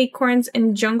donut acorns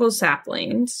and jungle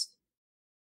saplings.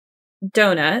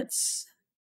 Donuts.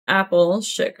 Apple,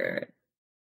 sugar.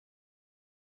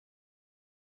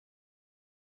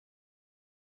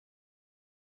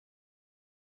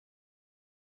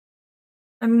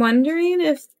 I'm wondering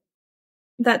if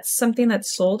that's something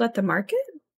that's sold at the market?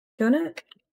 Donut?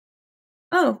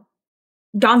 Oh.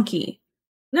 Donkey.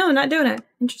 No, not donut.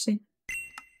 Interesting.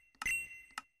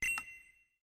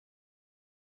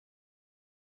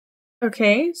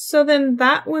 Okay, so then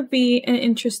that would be an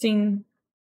interesting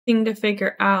thing to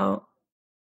figure out.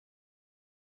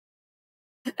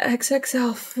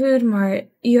 XXL Food Mart.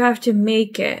 You have to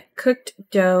make it. Cooked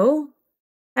dough?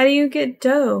 How do you get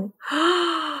dough?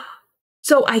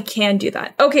 So I can do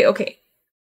that. Okay, okay.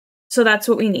 So that's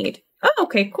what we need. Oh,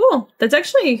 okay, cool. That's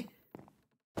actually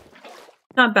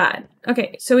not bad.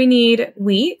 Okay, so we need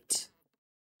wheat.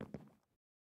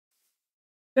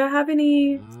 Do I have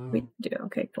any? We do.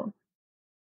 Okay, cool.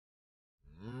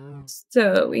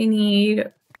 So we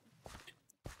need...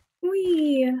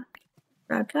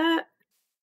 grab that.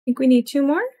 I think we need 2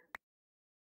 more.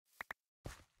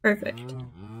 Perfect.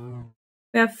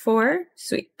 We have 4.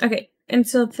 Sweet. Okay. And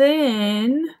so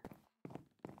then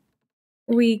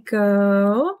we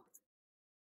go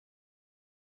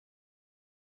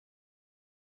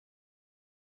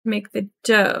make the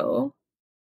dough.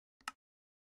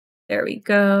 There we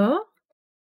go.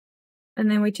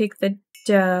 And then we take the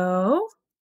dough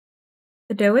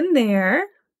in there.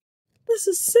 This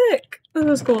is sick. Oh, that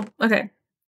was cool. Okay.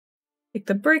 Take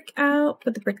the brick out,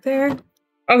 put the brick there.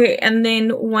 Okay, and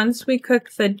then once we cook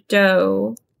the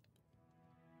dough,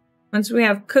 once we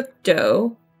have cooked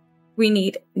dough, we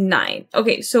need 9.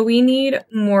 Okay, so we need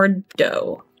more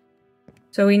dough.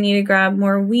 So we need to grab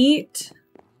more wheat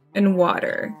and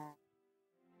water.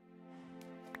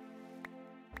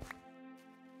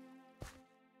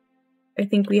 I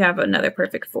think we have another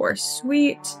perfect 4.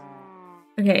 Sweet.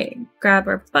 Okay, grab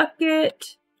our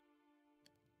bucket.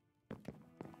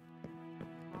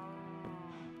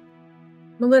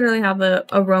 We'll literally have a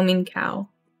roaming cow.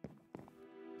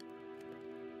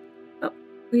 Oh,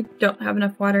 we don't have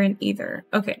enough water in either.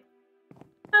 Okay.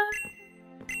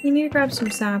 We need to grab some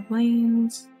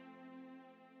saplings.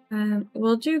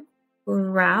 We'll do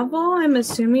gravel. I'm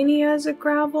assuming he has a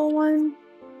gravel one.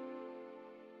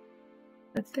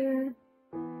 That's there.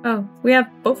 Oh, we have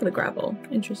both of the gravel.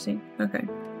 Interesting. Okay.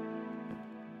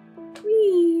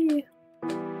 Whee!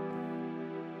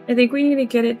 I think we need to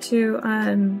get it to,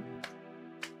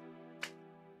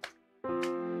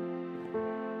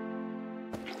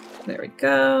 there we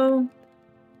go.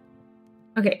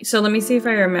 Okay, so let me see if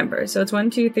I remember. So it's 1,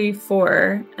 2, 3,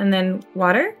 4, and then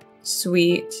water?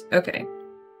 Sweet. Okay.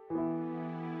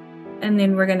 And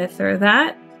then we're gonna throw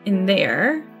that in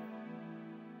there.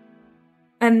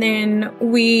 And then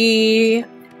we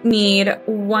need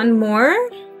 1 more.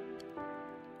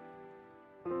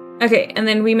 Okay, and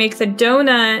then we make the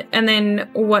donut, and then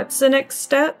what's the next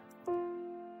step?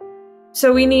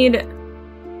 So we need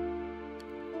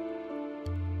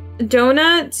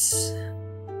donuts,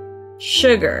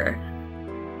 sugar.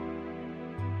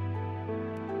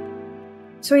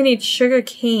 So we need sugar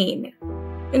cane.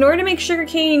 In order to make sugar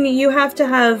cane, you have to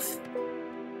have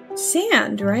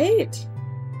sand, right?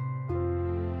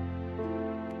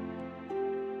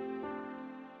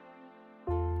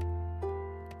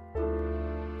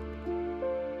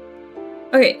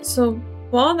 Okay, so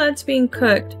while that's being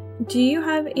cooked, do you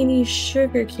have any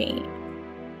sugar cane?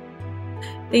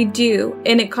 They do,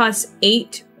 and it costs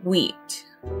 8 wheat.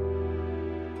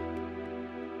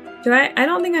 I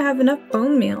don't think I have enough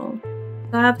bone meal.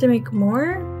 Do I have to make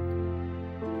more?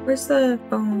 Where's the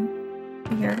bone?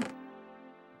 Here.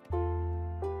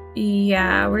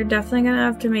 Yeah, we're definitely gonna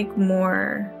have to make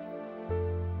more.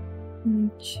 2.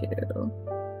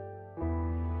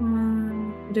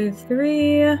 1, 2,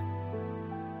 3.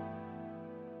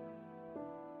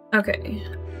 Okay.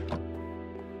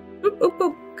 Oop, oop,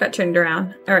 oop. Got turned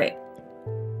around. Alright.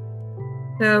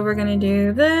 So we're gonna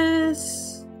do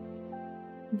this.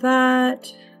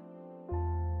 That.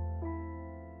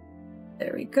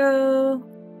 There we go.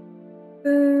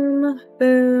 Boom,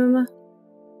 boom,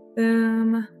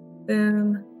 boom,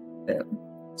 boom, boom.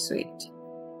 Sweet.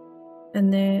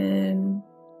 And then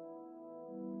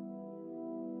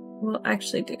we'll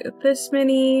actually do this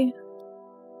many.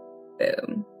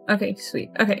 Boom. Okay,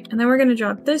 sweet. Okay, and then we're gonna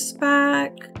drop this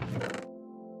back.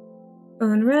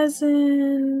 Bone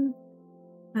resin.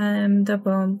 The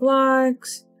bone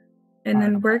blocks. And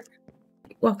then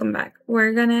welcome back.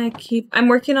 We're gonna I'm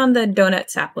working on the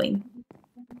donut sapling.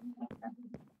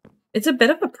 It's a bit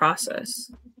of a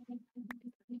process.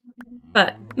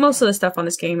 But most of the stuff on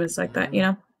this game is like that, you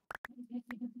know?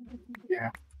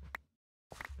 Yeah.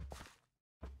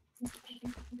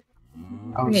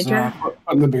 I was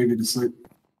putting the baby to sleep.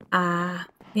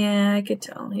 Yeah, I could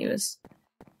tell he was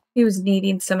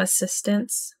needing some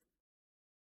assistance.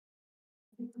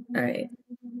 Alright.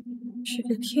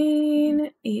 Sugar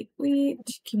cane, 8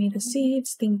 wheat. Give me the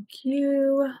seeds, thank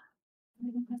you.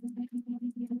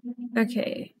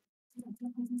 Okay.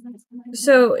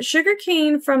 So,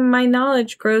 sugarcane, from my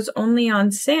knowledge, grows only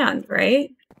on sand, right?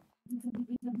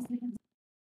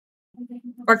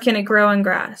 Or can it grow on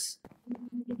grass?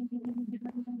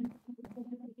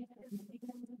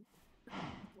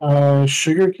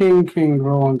 Sugarcane can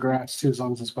grow on grass too, as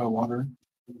long as it's by water.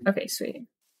 Okay, sweet.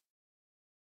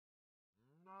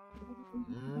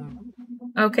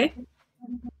 Okay.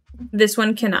 This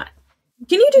one cannot.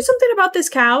 Can you do something about this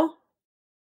cow?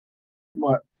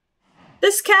 What?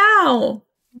 This cow!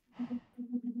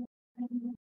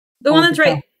 The one that's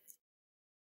right.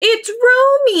 It's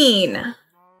roaming!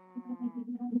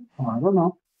 Oh, I don't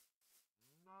know.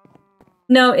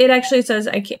 No, it actually says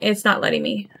it's not letting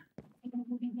me.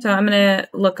 So I'm gonna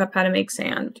look up how to make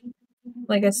sand.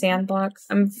 Like a sand block.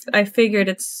 I figured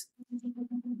it's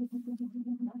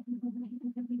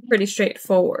pretty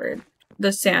straightforward.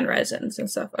 The sand resins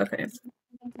and stuff. Okay.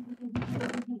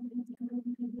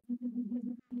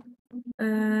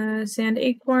 Sand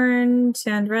acorn,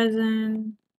 sand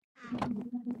resin.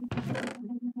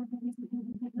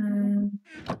 Do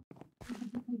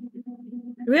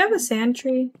we have a sand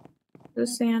tree? The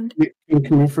sand? Can you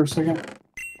come here for a second?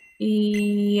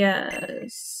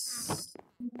 Yes.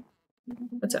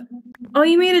 What's up? Oh,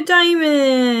 you made a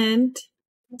diamond!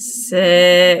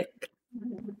 Sick.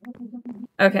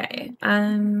 Okay,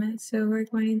 so we're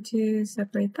going to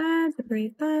separate that,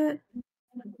 separate that,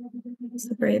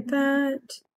 separate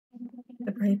that,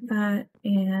 separate that,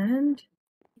 and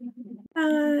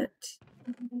that,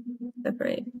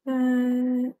 separate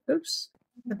that, oops,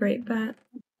 separate that,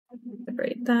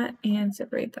 and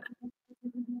separate that.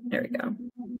 There we go.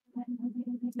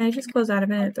 Can I just close out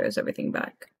of it and it throws everything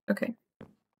back? Okay.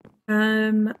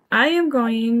 I am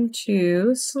going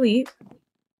to sleep.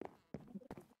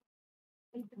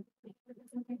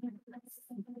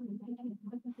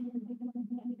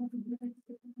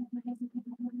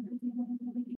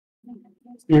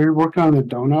 You're working on the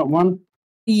donut one?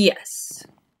 Yes.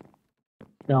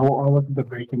 Yeah, I'll look at the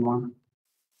bacon one.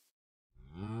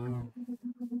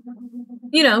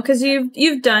 You know, because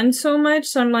you've done so much,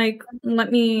 so I'm like,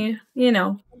 let me, you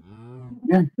know,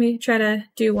 let me try to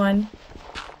do one.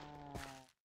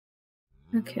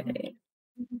 Okay.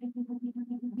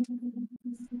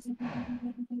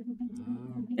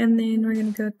 And then we're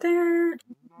gonna go there.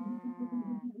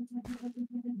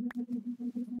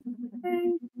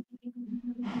 Okay.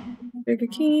 Sugar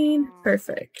cane,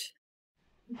 perfect.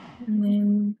 And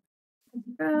then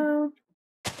go.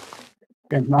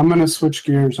 Okay, I'm gonna switch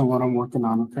gears on what I'm working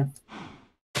on, okay?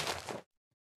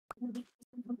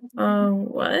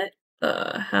 What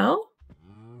the hell?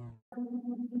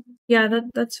 Yeah,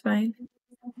 that's fine.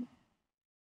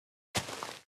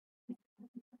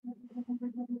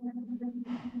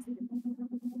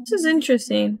 This is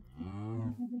interesting.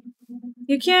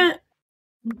 You can't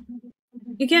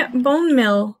bone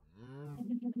mill.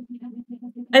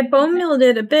 I bone milled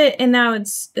it a bit and now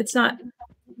it's not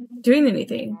doing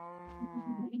anything.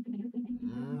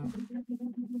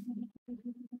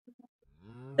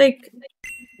 Like,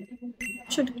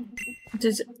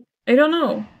 I don't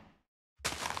know.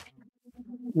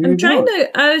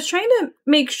 I was trying to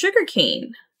make sugar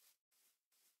cane.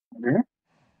 Okay.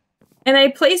 And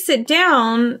I placed it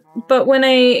down, but when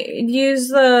I use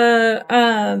the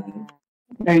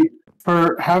Hey,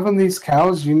 for having these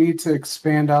cows, you need to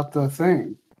expand out the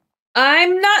thing.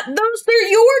 those are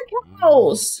your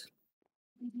cows.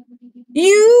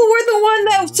 You were the one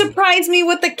that surprised me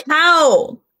with the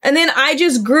cow. And then I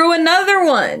just grew another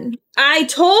one. I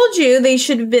told you they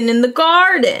should have been in the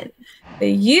garden. But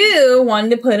you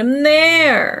wanted to put them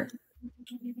there.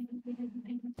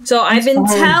 So I've been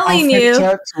telling you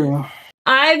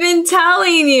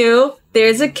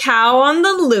there's a cow on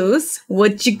the loose.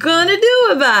 What you gonna do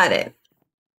about it?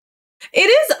 It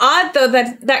is odd though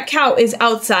that that cow is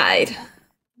outside.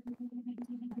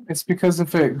 It's because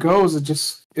if it goes,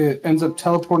 it ends up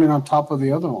teleporting on top of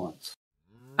the other ones.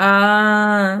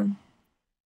 Well,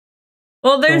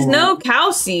 there's no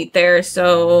cow seat there,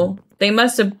 so they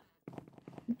must have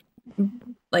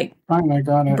like fine, I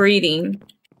got it. Breeding.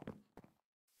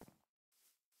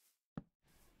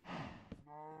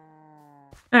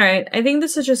 All right, I think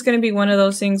this is just going to be one of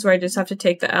those things where I just have to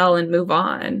take the L and move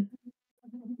on.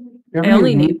 I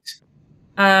only need.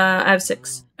 I have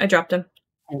 6. I dropped them.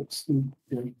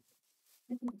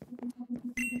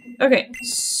 Okay,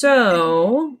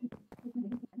 so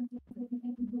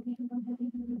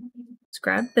let's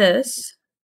grab this,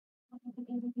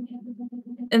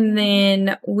 and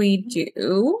then we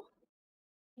do.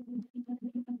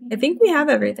 I think we have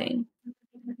everything.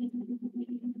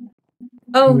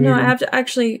 Oh, no, I have to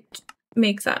actually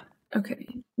make that. Okay.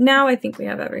 Now I think we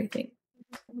have everything.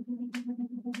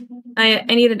 I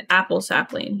need an apple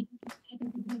sapling.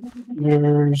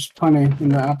 There's plenty in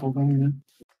the apple thing.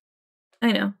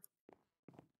 I know.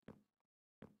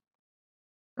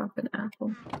 Drop an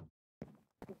apple.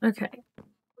 Okay.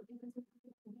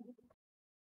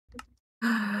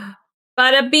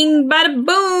 Bada bing, bada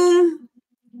boom.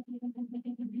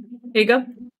 Here you go.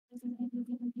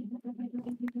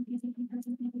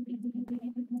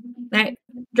 Alright,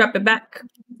 drop it back.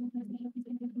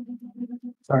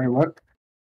 Sorry, what?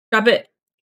 Drop it.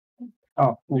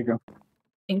 Oh, there you go.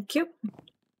 Thank you.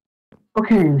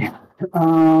 Okay.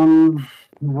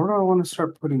 Where do I want to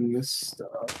start putting this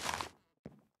stuff?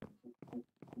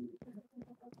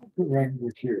 Right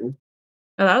over here.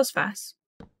 Oh, that was fast.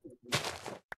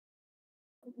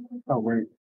 Oh, wait.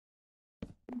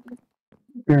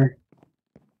 Here.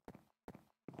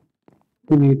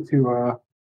 We need to,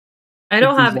 I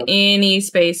don't have any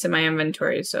space in my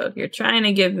inventory, so if you're trying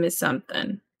to give me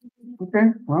something.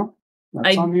 Okay, well,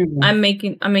 that's on you then. I'm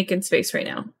making space right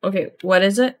now. Okay, what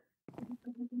is it?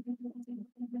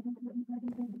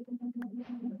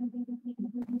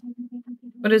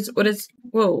 What is,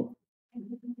 whoa.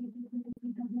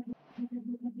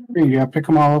 Here you go, pick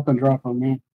them all up and drop them,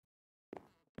 man.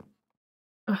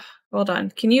 Hold on,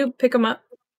 can you pick them up?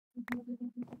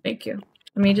 Thank you.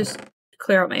 Let me just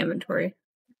clear out my inventory.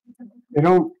 They're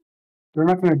not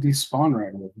going to despawn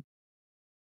right away.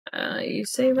 You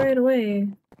say right away.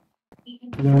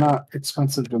 They're not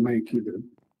expensive to make either.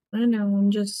 I know,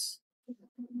 I'm just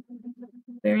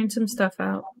clearing some stuff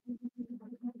out.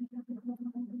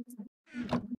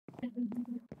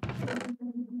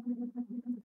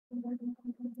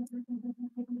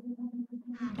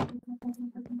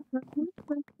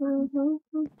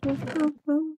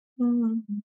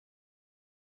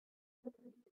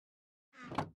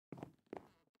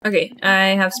 Okay, I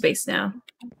have space now.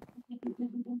 I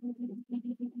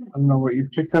don't know what you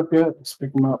picked up yet. Let's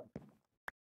pick them up.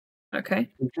 Okay.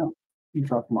 You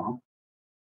drop them off.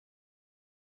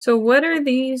 So what are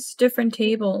these different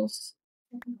tables?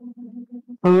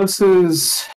 Well, this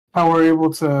is how we're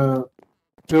able to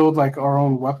build like our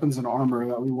own weapons and armor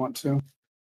that we want to.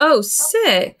 Oh,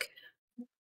 sick.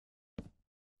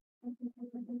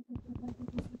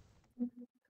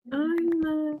 I'm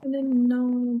having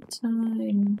no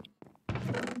time.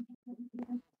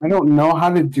 I don't know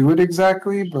how to do it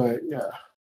exactly, but yeah.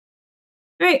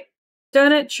 Alright.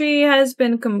 Donut tree has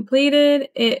been completed.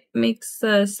 It makes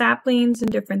the saplings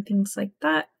and different things like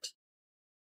that.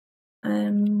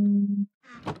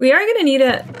 We are gonna need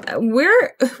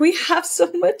we have so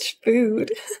much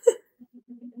food.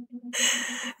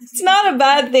 It's not a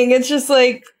bad thing, it's just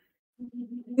like,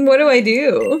 what do I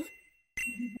do?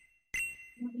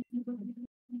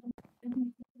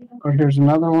 Oh, here's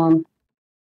another one.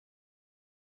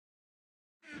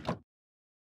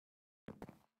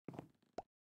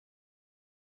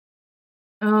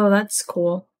 Oh, that's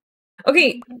cool.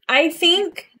 Okay, I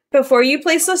think before you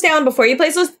place those down, you've already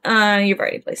placed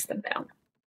them down.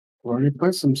 Already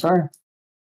placed them, sorry.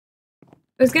 I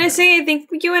was gonna say, I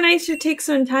think you and I should take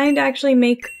some time to actually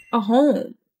make a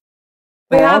home.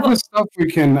 We Well, have all this stuff we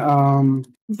can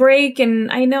break, and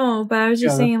I know, but I was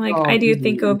just yeah, saying, like, I do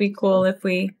think it would be easy. cool if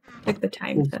we took the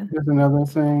time to. There's another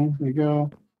thing. There you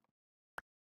go.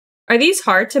 Are these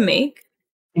hard to make?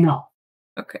 No,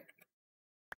 Okay.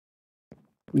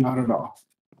 not at all.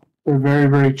 They're very,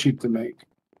 very cheap to make.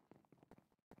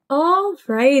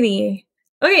 Alrighty.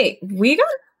 Okay, we got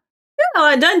a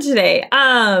lot done today.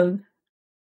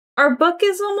 Our book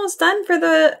is almost done for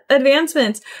the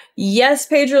advancements. Yes,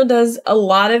 Pedro does a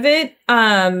lot of it,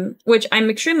 which I'm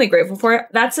extremely grateful for.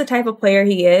 That's the type of player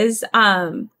he is.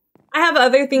 I have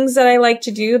other things that I like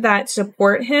to do that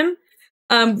support him.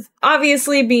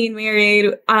 Obviously being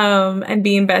married, and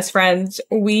being best friends,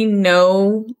 we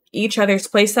know each other's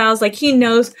play styles. Like, he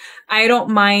knows I don't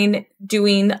mind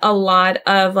doing a lot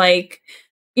of, like,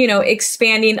 you know,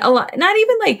 expanding a lot, not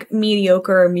even like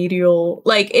mediocre or medial.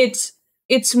 Like,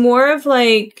 it's more of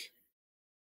like,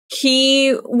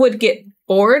 he would get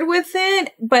bored with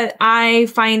it, but I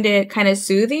find it kind of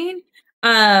soothing.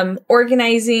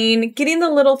 Organizing, getting the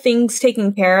little things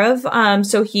taken care of,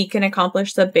 so he can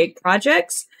accomplish the big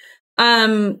projects.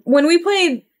 When we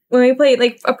played,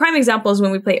 like, a prime example is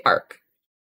when we play Ark.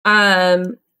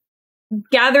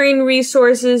 Gathering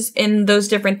resources in those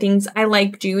different things, I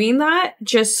like doing that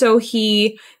just so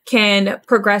he can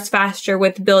progress faster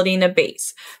with building a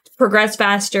base, progress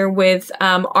faster with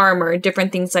armor,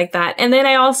 different things like that. And then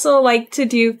I also like to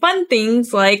do fun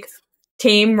things like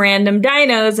tame random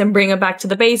dinos and bring them back to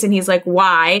the base. And he's like,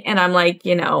 why? And I'm like,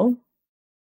 you know.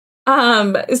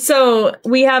 So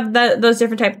we have those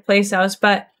different type of play styles,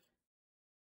 but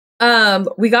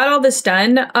we got all this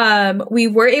done. We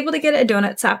were able to get a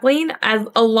donut sapling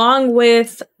along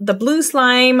with the blue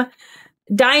slime,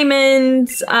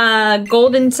 diamonds,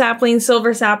 golden saplings,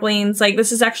 silver saplings. Like,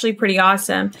 this is actually pretty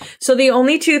awesome. So the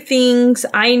only two things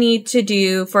I need to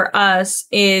do for us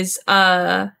is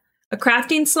a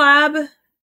crafting slab.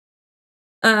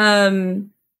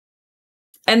 And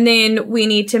then we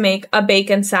need to make a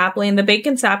bacon sapling. The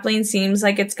bacon sapling seems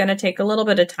like it's going to take a little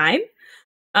bit of time.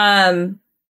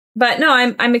 But no,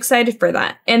 I'm excited for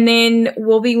that. And then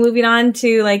we'll be moving on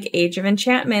to, like, Age of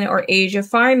Enchantment or Age of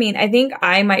Farming. I think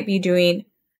I might be doing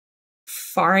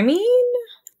farming,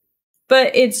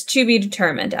 but it's to be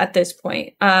determined at this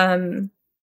point.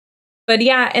 But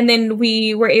yeah, and then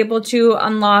we were able to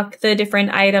unlock the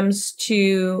different items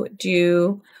to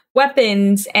do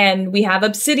weapons, and we have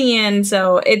obsidian,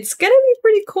 so it's gonna be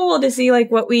pretty cool to see, like,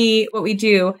 what we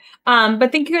do.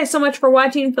 But thank you guys so much for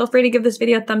watching. Feel free to give this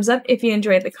video a thumbs up if you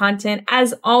enjoyed the content.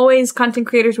 As always, content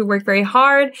creators, we work very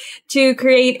hard to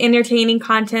create entertaining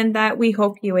content that we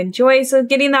hope you enjoy. So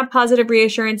getting that positive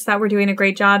reassurance that we're doing a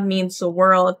great job means the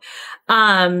world.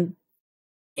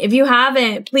 If you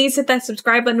haven't, please hit that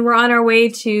subscribe button. We're on our way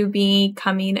to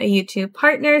becoming a YouTube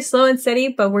partner, slow and steady,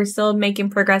 but we're still making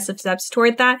progressive steps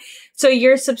toward that. So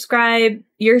your subscription,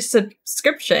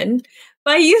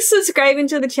 by you subscribing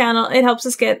to the channel, it helps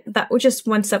us get that just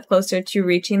one step closer to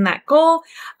reaching that goal.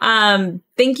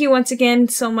 Thank you once again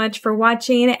so much for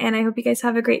watching, and I hope you guys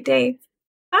have a great day.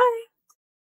 Bye.